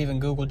Max or even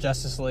Google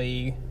Justice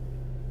League.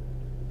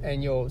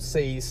 And you'll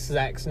see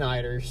Zack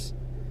Snyder's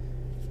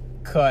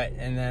cut.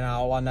 And then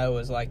all I know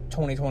is, like,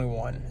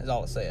 2021 is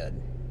all it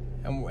said.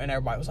 And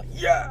everybody was like,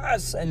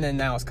 yes! And then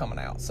now it's coming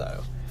out.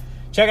 So,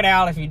 check it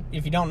out.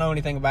 If you don't know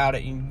anything about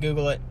it, you can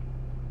Google it.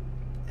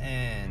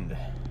 And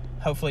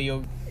Hopefully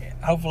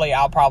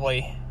I'll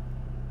probably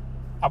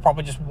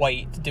just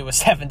wait to do a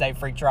 7-day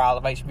free trial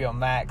of HBO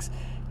Max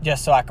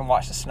just so I can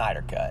watch the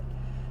Snyder Cut,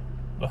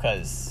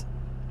 because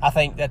I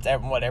think that's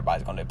what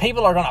everybody's going to do.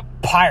 People are going to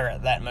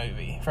pirate that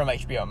movie from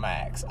HBO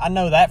Max. I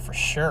know that for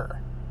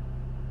sure.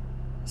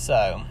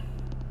 So,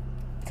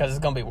 because it's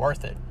going to be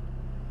worth it.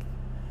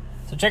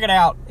 So check it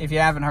out if you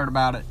haven't heard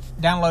about it.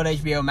 Download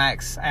HBO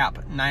Max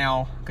app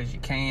now, because you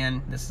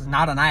can. This is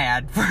not an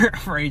ad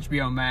for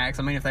HBO Max.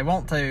 I mean, if they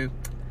want to,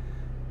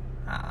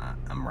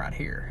 I'm right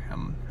here.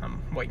 I'm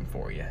waiting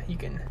for you. You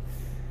can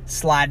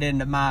slide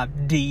into my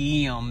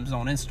DMs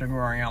on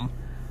Instagram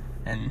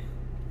and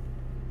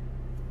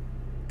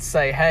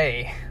say,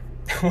 hey,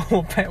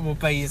 we'll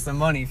pay you some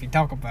money if you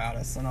talk about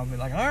us. And I'll be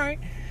like, all right.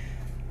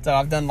 So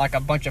I've done like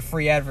a bunch of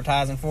free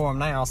advertising for them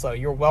now, so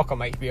you're welcome,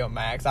 HBO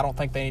Max. I don't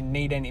think they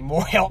need any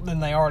more help than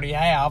they already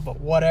have,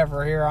 but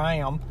whatever, here I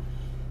am.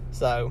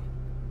 So,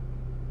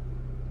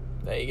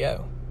 there you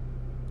go.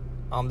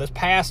 This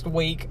past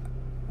week,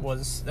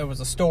 there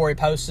was a story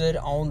posted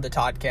on the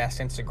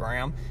Toddcast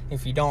Instagram.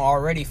 If you don't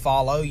already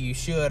follow, you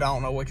should. I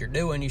don't know what you're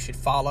doing. You should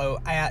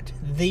follow at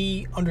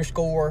 _Toddcast.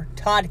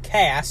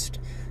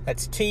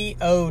 That's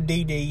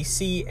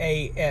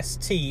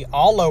TODDCAST,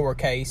 all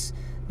lowercase,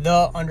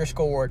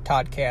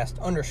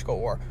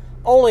 _Toddcast_.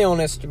 Only on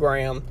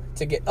Instagram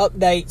to get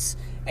updates,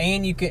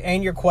 and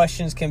your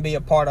questions can be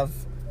a part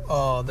of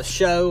the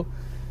show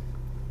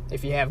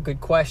if you have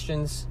good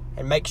questions,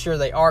 and make sure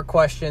they are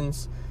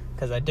questions,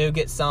 because I do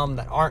get some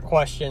that aren't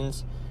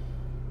questions.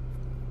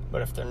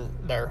 But if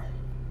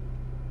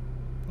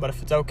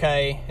it's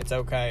okay, it's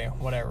okay.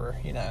 Whatever,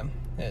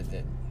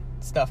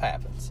 stuff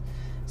happens.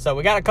 So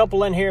we got a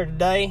couple in here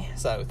today.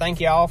 So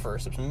thank you all for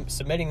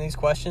submitting these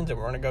questions, and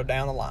we're going to go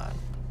down the line.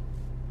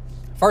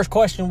 First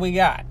question we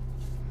got: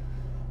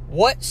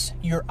 what's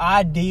your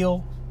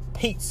ideal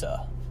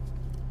pizza?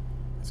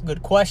 It's a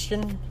good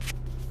question.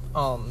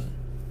 My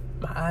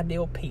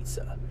ideal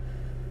pizza.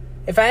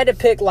 If I had to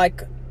pick,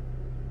 like,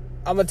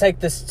 I'm gonna take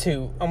this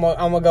I'm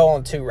gonna go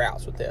on 2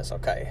 routes with this,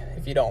 okay?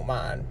 If you don't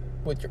mind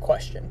with your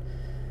question.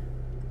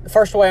 The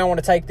first way I want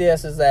to take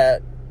this is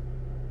that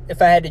if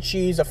I had to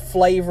choose a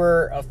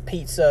flavor of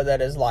pizza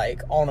that is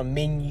like on a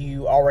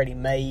menu already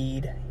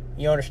made,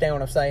 you understand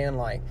what I'm saying?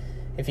 Like,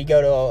 if you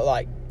go to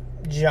like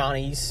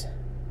Johnny's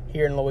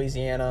here in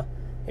Louisiana,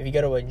 if you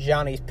go to a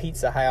Johnny's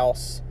Pizza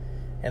House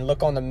and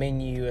look on the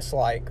menu, it's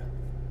like,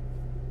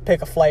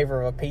 pick a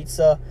flavor of a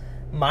pizza.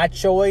 My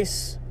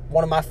choice,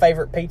 one of my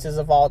favorite pizzas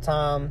of all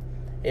time,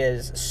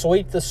 is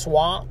Sweep the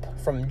Swamp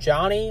from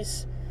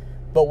Johnny's,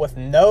 but with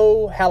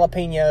no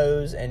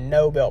jalapenos and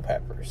no bell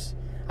peppers.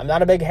 I'm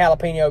not a big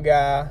jalapeno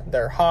guy.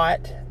 They're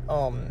hot.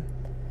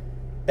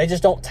 They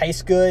just don't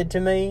taste good to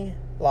me.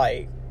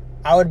 Like,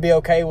 I would be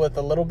okay with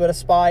a little bit of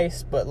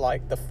spice, but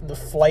like the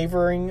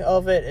flavoring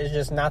of it is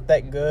just not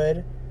that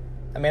good.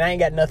 I mean, I ain't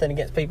got nothing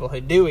against people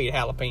who do eat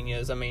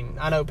jalapenos. I mean,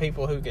 I know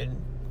people who could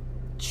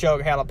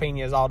chug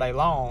jalapenos all day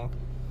long,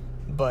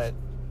 but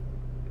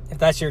if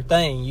that's your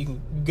thing, you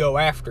can go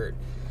after it.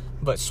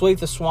 But Sweep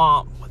the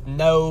Swamp with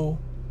no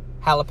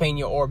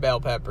jalapeno or bell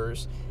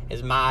peppers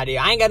is my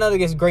idea. I ain't got nothing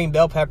against green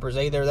bell peppers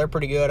either. They're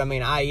pretty good. I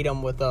mean, I eat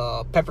them with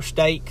pepper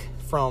steak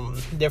from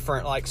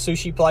different like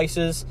sushi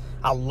places.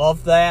 I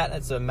love that.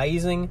 It's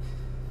amazing.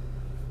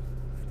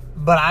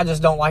 But I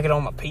just don't like it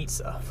on my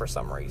pizza for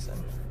some reason.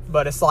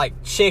 But it's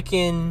like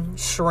chicken,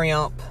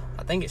 shrimp.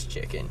 I think it's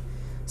chicken.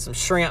 Some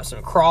shrimp,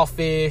 some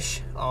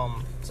crawfish,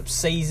 some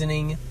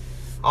seasoning,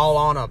 all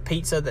on a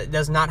pizza that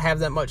does not have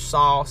that much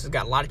sauce. It's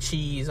got a lot of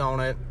cheese on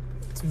it.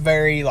 It's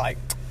very like,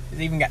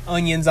 it's even got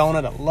onions on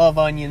it. I love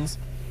onions.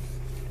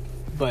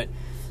 But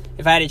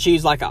if I had to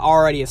choose like an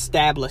already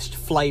established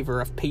flavor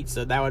of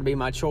pizza, that would be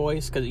my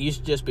choice, because it used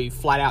to just be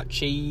flat out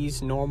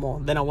cheese, normal.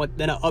 Then I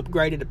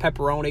upgraded to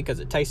pepperoni because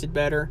it tasted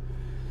better.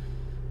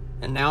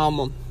 And now I'm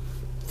a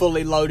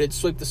fully loaded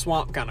Sweep the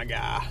Swamp kind of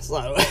guy.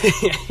 So,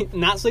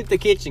 not Sweep the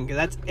Kitchen, because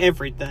that's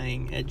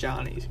everything at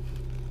Johnny's.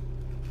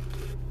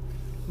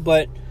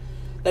 But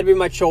that'd be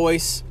my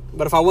choice.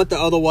 But if I went the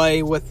other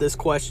way with this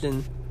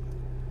question,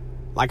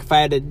 like if I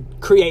had to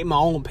create my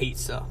own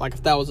pizza, like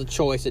if that was a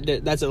choice,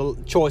 that's a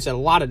choice at a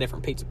lot of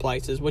different pizza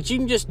places, which you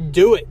can just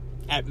do it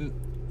at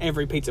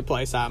every pizza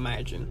place, I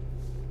imagine.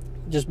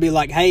 Just be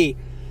like, hey,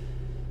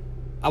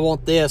 I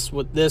want this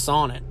with this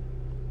on it.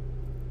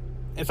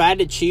 If I had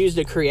to choose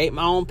to create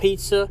my own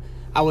pizza,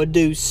 I would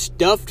do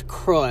stuffed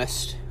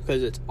crust,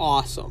 because it's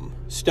awesome.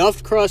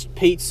 Stuffed crust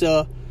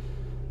pizza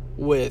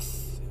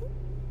with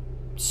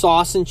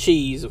sauce and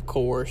cheese, of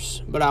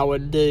course, but I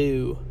would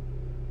do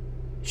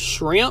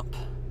shrimp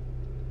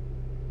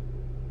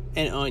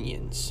and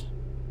onions,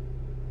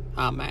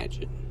 I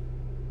imagine,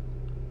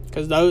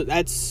 because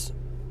that's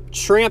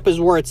shrimp is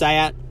where it's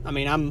at. I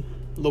mean, I'm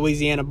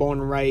Louisiana born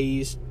and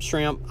raised.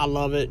 Shrimp, I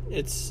love it.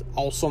 It's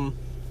awesome.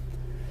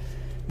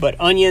 But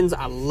onions,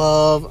 I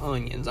love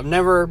onions. I've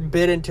never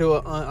bit into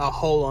a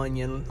whole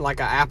onion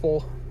like an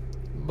apple,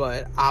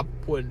 but I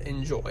would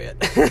enjoy it.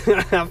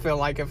 I feel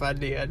like if I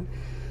did,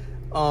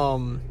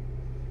 because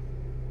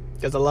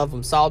I love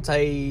them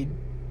sauteed,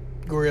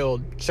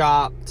 grilled,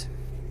 chopped,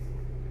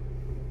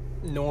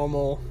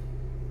 normal,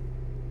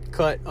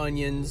 cut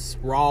onions,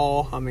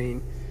 raw. I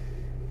mean,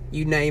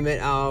 you name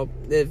it.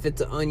 If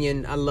it's an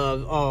onion, I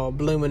love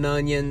Bloomin'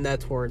 Onion.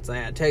 That's where it's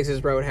at.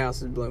 Texas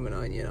Roadhouse is Bloomin'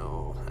 Onion.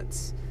 Oh,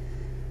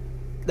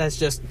 that's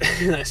just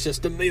that's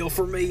just a meal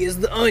for me, is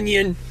the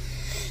onion.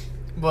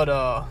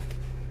 But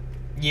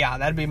yeah,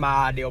 that'd be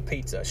my ideal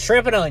pizza.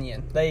 Shrimp and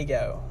onion. There you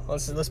go.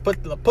 Let's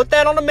put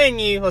that on the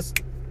menu. Let's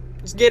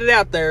get it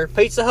out there.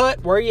 Pizza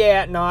Hut, where you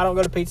at? No, I don't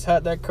go to Pizza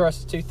Hut. That crust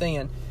is too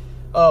thin.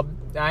 I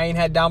ain't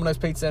had Domino's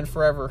pizza in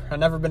forever. I've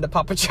never been to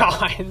Papa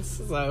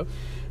John's, so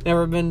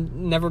never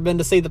been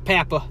to see the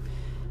Papa.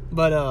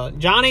 But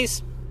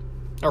Johnny's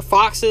or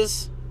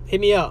Fox's,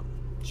 hit me up.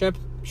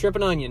 Shrimp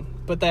and onion.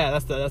 Put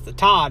that's the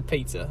Todd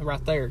pizza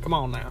right there. Come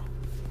on now.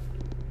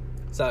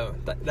 So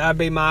that'd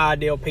be my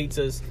ideal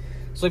pizzas.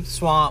 Sleep the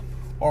Swamp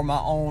or my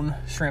own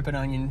shrimp and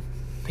onion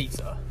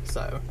pizza.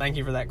 So thank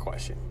you for that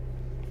question.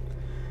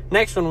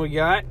 Next one we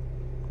got.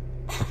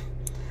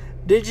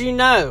 Did you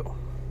know?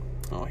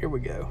 Oh, here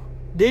we go.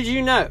 Did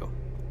you know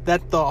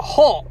that the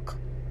Hulk,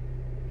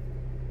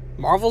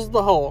 Marvel's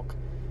the Hulk,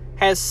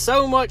 has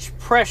so much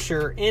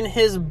pressure in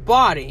his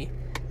body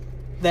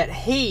that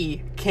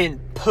he can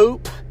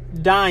poop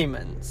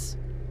diamonds?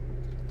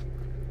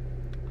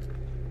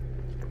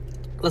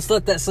 Let's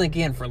let that sink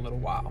in for a little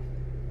while.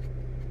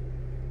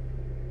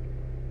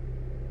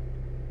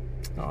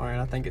 Alright,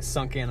 I think it's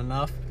sunk in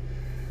enough.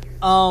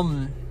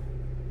 I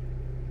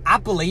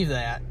believe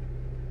that.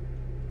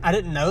 I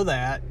didn't know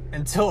that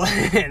until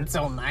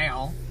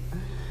now.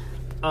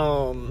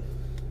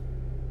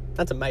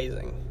 That's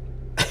amazing.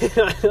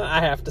 I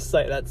have to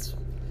say it's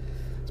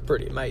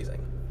pretty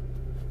amazing.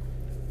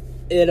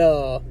 It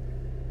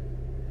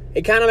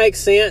kind of makes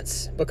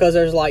sense because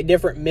there's like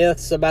different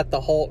myths about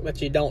the Hulk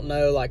that you don't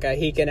know. Like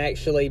he can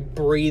actually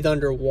breathe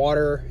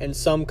underwater in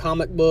some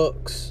comic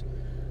books.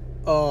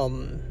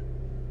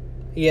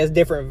 He has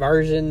different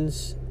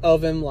versions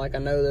of him. Like I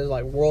know there's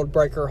like World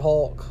Breaker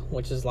Hulk,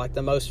 which is like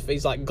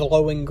he's like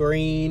glowing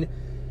green,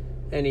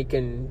 and he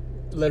can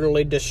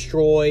literally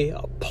destroy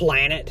a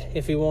planet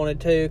if he wanted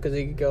to, because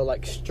he could go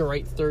like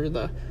straight through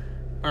the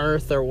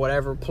Earth or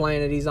whatever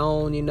planet he's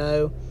on, you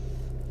know.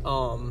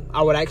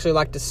 I would actually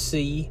like to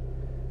see,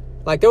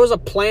 like, there was a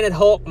Planet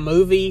Hulk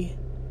movie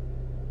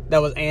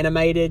that was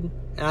animated,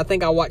 and I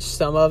think I watched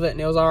some of it and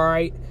it was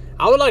alright.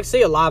 I would like to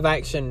see a live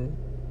action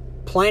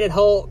Planet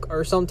Hulk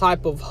or some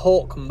type of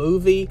Hulk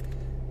movie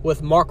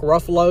with Mark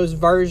Ruffalo's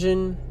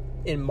version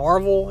in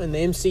Marvel, in the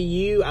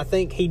MCU. I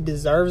think he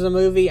deserves a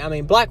movie. I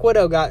mean, Black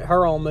Widow got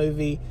her own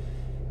movie,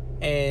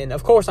 and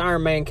of course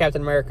Iron Man,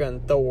 Captain America,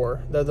 and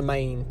Thor, they're the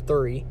main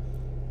three.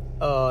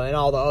 And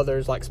all the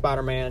others like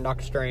Spider-Man,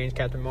 Doctor Strange,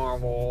 Captain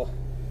Marvel,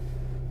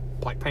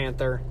 Black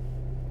Panther.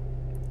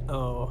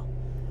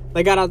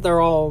 They got out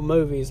their own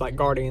movies like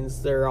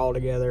Guardians. They're all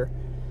together.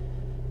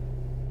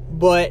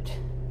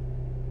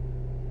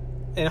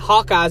 And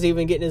Hawkeye's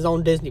even getting his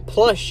own Disney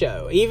Plus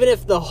show. Even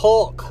if the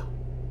Hulk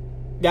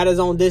got his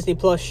own Disney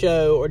Plus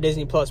show or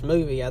Disney Plus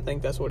movie, I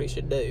think that's what he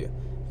should do.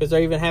 Because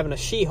they're even having a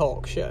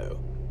She-Hulk show,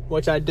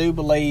 which I do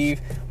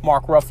believe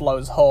Mark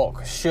Ruffalo's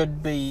Hulk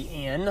should be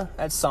in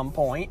at some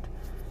point,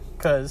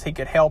 because he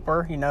could help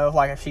her, you know,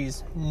 like if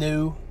she's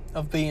new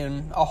of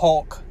being a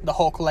Hulk, the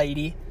Hulk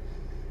lady,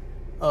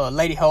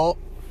 Lady Hulk,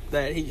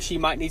 that she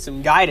might need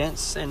some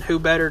guidance, and who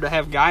better to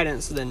have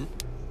guidance than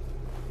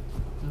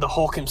the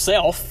Hulk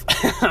himself?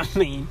 I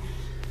mean,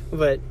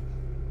 but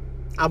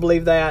I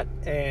believe that,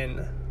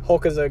 and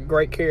Hulk is a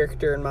great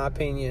character in my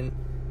opinion.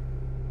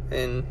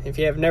 And if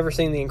you have never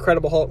seen the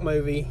Incredible Hulk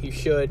movie, you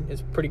should.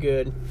 It's pretty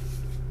good.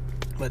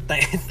 But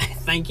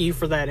thank you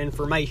for that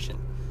information.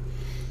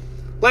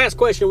 Last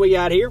question we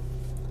got here.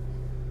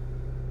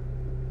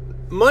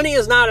 Money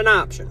is not an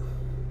option.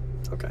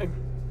 Okay.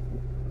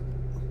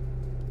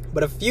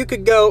 But if you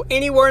could go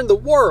anywhere in the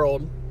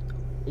world,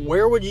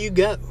 where would you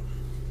go?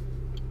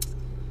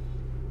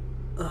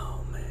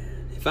 Oh,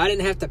 man. If I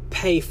didn't have to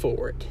pay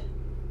for it,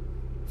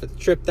 for the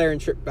trip there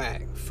and trip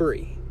back,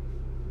 free,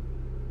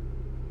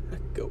 I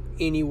could go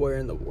anywhere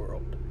in the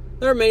world.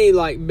 There are many,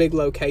 like, big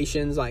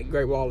locations, like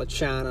Great Wall of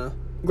China.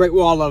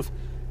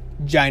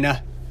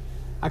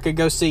 I could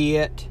go see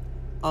it.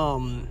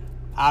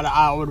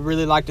 I would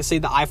really like to see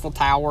the Eiffel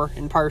Tower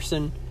in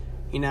person.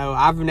 You know,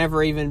 I've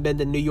never even been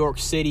to New York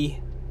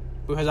City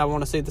because I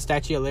want to see the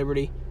Statue of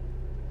Liberty.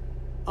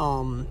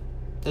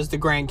 There's the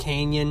Grand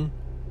Canyon,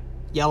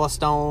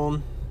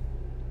 Yellowstone,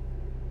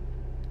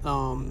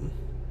 London.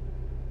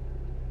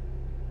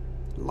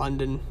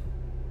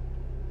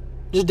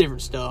 Just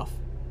different stuff.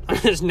 I'm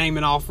just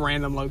naming off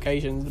random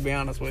locations, to be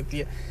honest with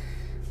you.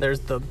 There's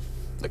the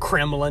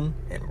Kremlin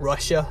in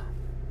Russia.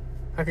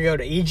 I could go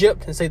to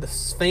Egypt and see the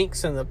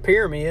Sphinx and the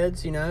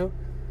pyramids, you know.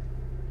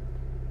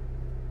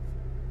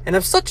 And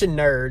I'm such a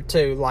nerd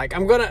too. Like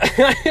I'm gonna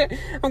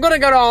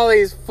go to all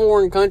these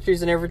foreign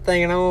countries and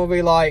everything, and I'm gonna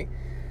be like,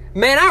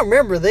 man, I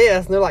remember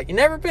this. And they're like, you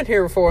never been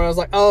here before? And I was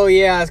like, oh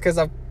yeah, it's because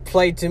I've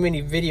played too many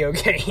video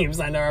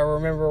games. I know, I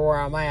remember where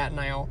I'm at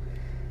now.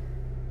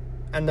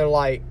 And they're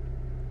like,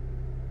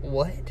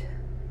 what?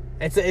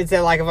 It's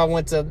like if I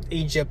went to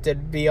Egypt,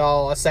 it'd be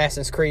all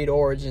Assassin's Creed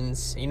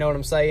Origins. You know what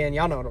I'm saying?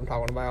 Y'all know what I'm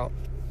talking about.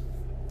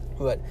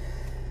 But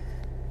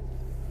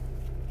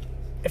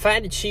if I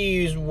had to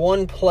choose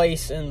one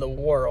place in the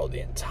world, the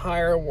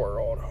entire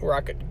world, where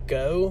I could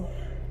go,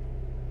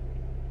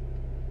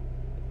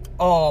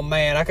 oh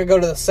man, I could go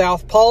to the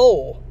South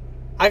Pole.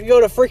 I could go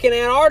to freaking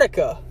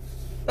Antarctica.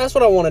 That's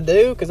what I want to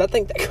do, because I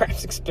think that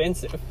crap's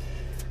expensive,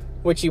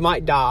 which you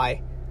might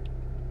die.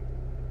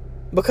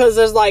 Because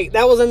there's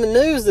that was in the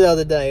news the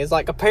other day. It's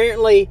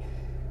apparently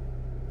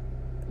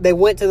they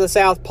went to the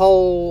South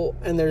Pole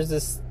and there's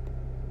this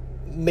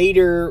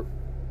meter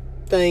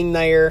thing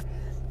there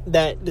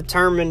that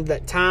determined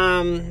that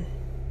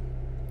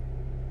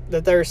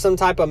there's some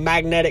type of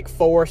magnetic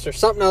force or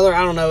something other.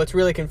 I don't know. It's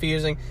really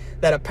confusing.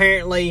 That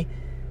apparently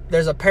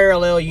there's a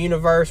parallel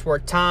universe where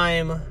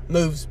time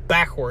moves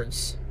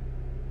backwards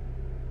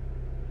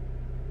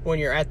when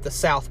you're at the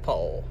South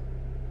Pole.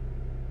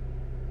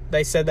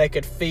 They said they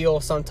could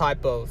feel some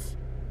type of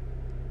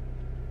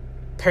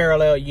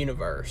parallel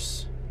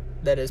universe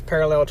that is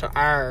parallel to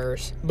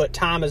ours, but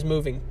time is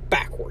moving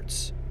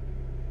backwards.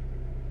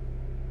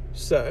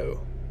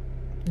 So,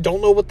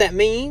 don't know what that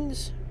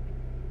means,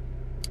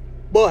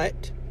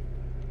 but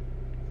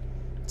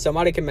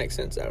somebody can make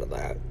sense out of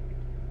that.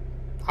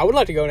 I would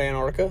like to go to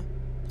Antarctica,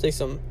 see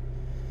some.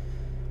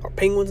 Are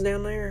penguins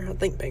down there? I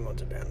think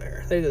penguins are down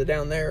there. They're either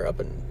down there or up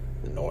in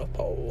the North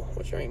Pole,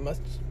 which there ain't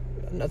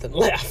nothing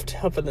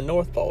left up in the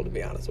North Pole, to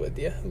be honest with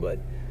you. But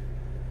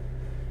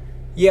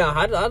yeah,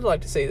 I'd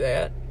like to see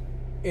that.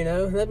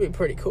 That'd be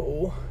pretty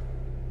cool.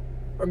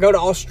 Or go to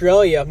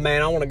Australia.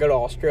 Man, I want to go to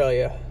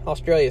Australia.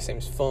 Australia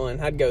seems fun.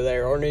 I'd go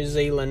there. Or New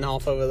Zealand,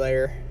 off over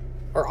there.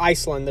 Or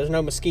Iceland. There's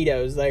no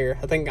mosquitoes there.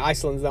 I think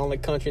Iceland's the only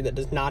country that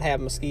does not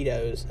have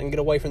mosquitoes. And get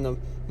away from the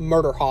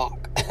murder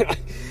hawk.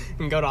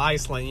 And go to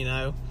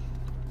Iceland,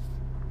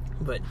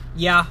 But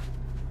yeah,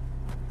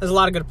 there's a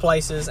lot of good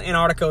places.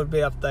 Antarctica would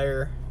be up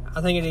there.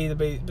 I think it'd either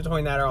be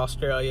between that or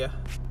Australia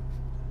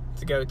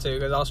to go to,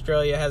 because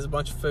Australia has a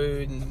bunch of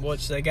food, and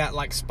which they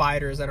got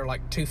spiders that are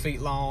 2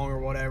 feet long or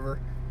whatever.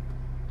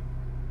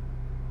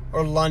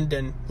 Or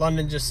London.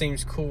 London just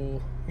seems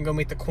cool. And go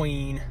meet the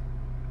Queen.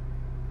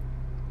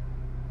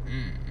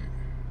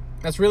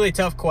 That's really a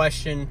tough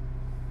question.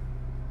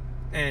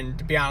 And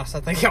to be honest,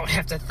 I think I would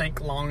have to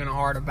think long and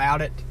hard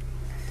about it.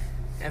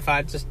 If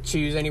I just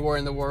choose anywhere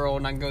in the world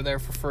and I can go there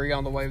for free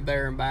on the way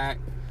there and back.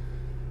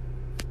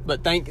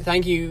 But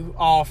thank you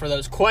all for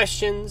those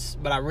questions.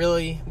 But I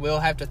really will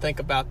have to think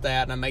about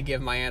that, and I may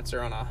give my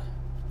answer on a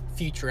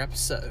future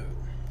episode.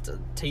 It's a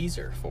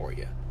teaser for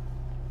you.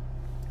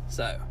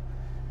 So,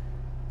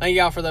 thank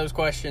y'all for those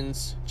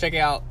questions. Check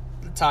out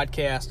the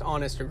Toddcast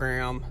on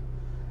Instagram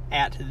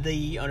at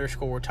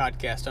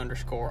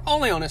 _Toddcast_.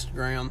 Only on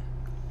Instagram.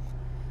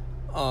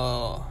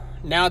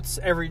 Now it's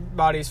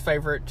everybody's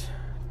favorite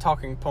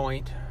talking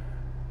point,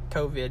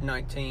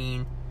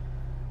 COVID-19.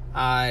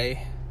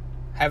 I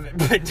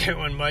haven't been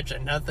doing much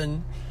of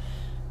nothing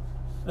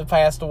the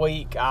past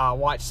week. I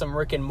watched some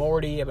Rick and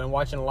Morty. I've been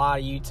watching a lot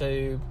of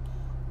YouTube.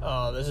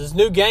 There's this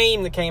new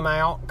game that came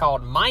out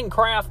called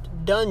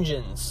Minecraft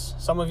Dungeons.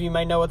 Some of you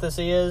may know what this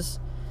is.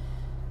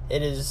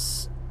 It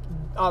is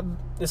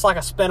it's like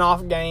a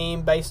spin-off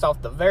game based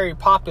off the very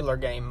popular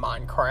game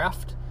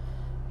Minecraft.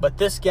 But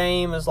this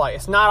game is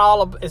it's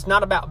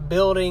not about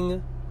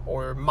building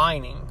or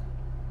mining.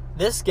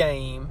 This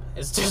game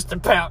is just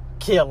about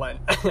killing.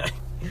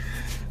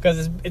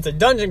 Because it's a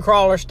dungeon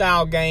crawler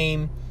style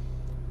game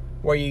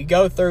where you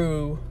go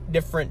through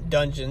different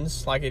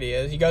dungeons, like it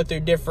is. You go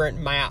through different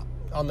map.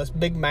 On this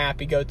big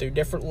map, you go through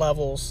different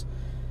levels,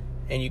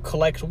 and you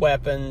collect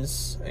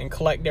weapons and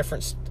collect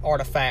different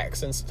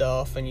artifacts and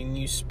stuff, and you can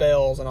use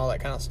spells and all that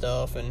kind of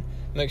stuff, and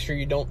make sure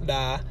you don't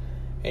die.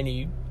 And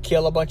you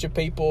kill a bunch of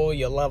people,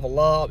 you level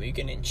up, you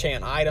can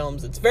enchant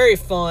items. It's very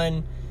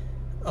fun.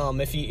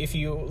 If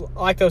you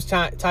like those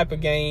type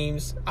of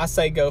games, I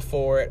say go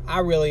for it. I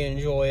really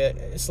enjoy it.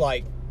 It's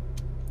 $20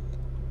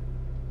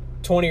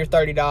 or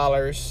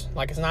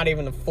 $30. It's not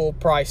even a full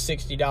price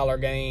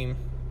 $60 game.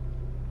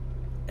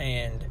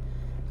 And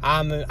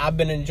I've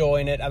been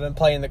enjoying it. I've been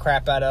playing the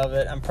crap out of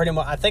it.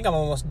 I think I'm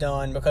almost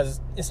done,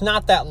 because it's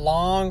not that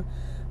long,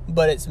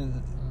 but it's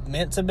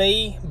meant to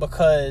be,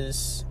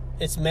 because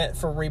it's meant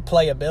for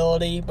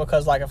replayability.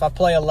 Because if I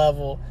play a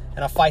level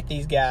and I fight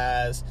these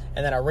guys,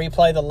 and then I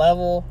replay the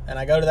level and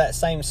I go to that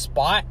same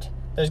spot,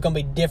 there's going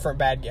to be different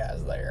bad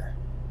guys there.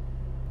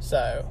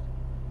 So,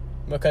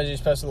 because you're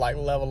supposed to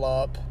level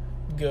up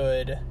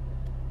good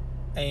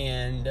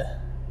and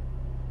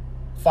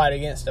fight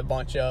against a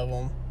bunch of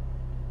them,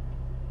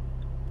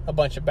 a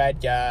bunch of bad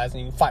guys,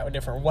 and you can fight with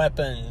different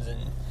weapons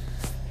and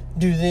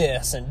do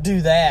this and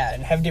do that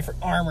and have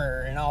different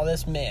armor and all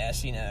this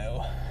mess,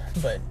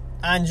 But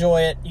I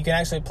enjoy it. You can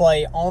actually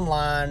play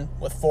online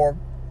with 4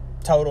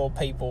 total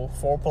people,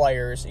 4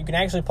 players. You can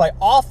actually play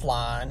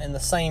offline in the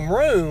same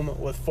room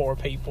with 4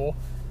 people.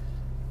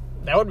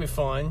 That would be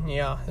fun,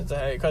 yeah,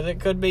 because it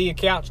could be a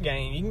couch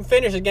game. You can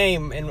finish a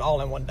game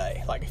all in one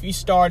day. If you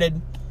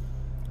started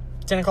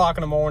 10 o'clock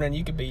in the morning,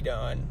 you could be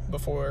done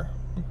before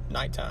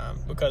nighttime.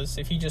 Because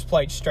if you just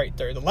played straight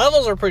through, the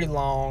levels are pretty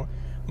long,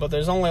 but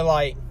there's only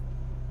like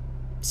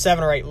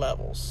 7 or 8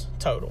 levels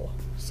total.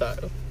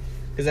 So,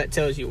 because that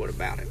tells you what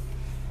about it.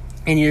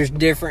 And there's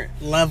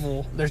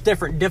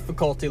different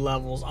difficulty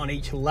levels on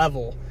each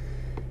level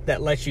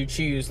that lets you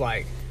choose,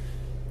 like,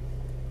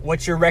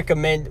 what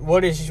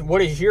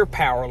is your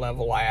power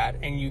level at,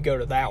 and you go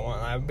to that one.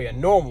 That would be a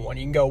normal one.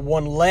 You can go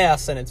one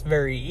less, and it's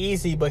very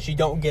easy, but you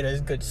don't get as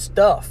good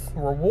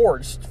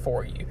rewards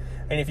for you.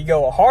 And if you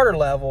go a harder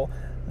level,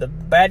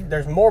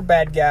 there's more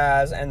bad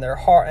guys, and they're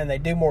hard, and they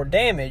do more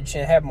damage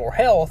and have more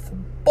health,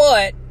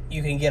 but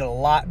you can get a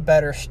lot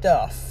better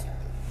stuff.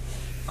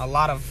 A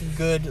lot of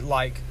good,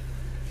 like,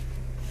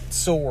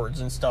 swords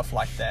and stuff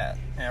like that,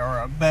 or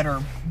a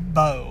better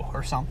bow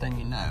or something,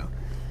 you know.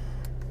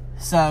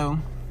 So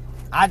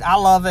I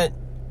love it.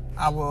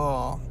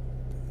 Y'all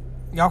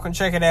can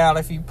check it out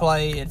if you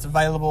play. It's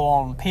available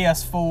on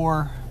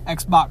PS4,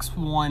 Xbox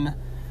One,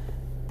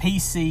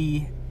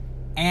 PC,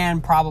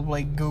 and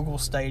probably Google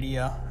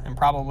Stadia, and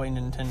probably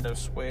Nintendo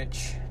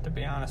Switch. To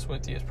be honest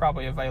with you, it's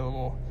probably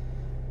available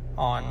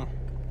on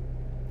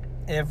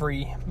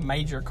every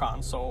major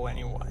console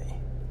anyway.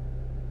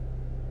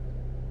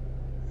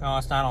 No,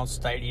 it's not on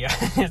Stadia.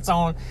 It's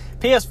on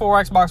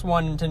PS4, Xbox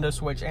One, Nintendo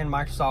Switch, and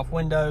Microsoft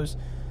Windows.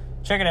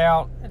 Check it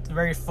out. It's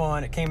very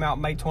fun. It came out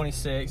May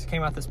 26th. It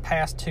came out this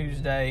past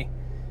Tuesday.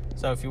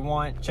 So if you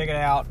want, check it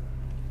out.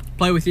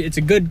 Play with you. It's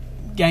a good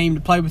game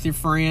to play with your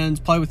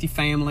friends, play with your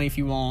family if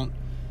you want.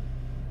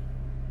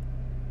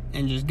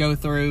 And just go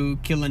through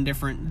killing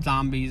different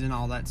zombies and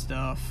all that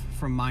stuff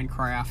from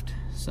Minecraft.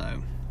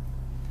 So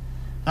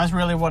that's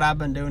really what I've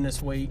been doing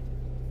this week.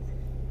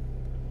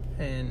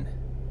 And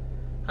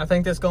I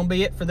think that's going to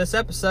be it for this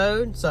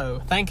episode.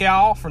 So thank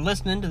y'all for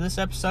listening to this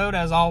episode.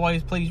 As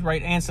always, please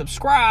rate and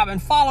subscribe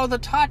and follow the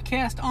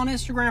Toddcast on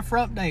Instagram for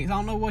updates. I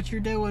don't know what you're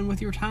doing with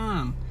your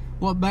time.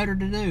 What better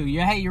to do?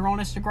 You're on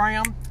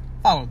Instagram?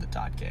 Follow the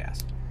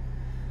Toddcast.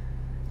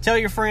 Tell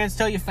your friends,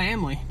 tell your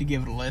family to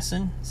give it a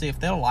listen. See if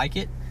they'll like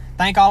it.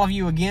 Thank all of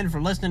you again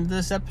for listening to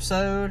this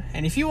episode.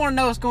 And if you want to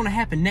know what's going to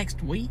happen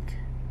next week,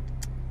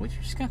 you're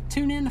just going to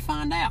tune in to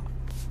find out.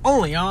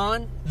 Only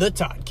on the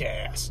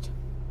Toddcast.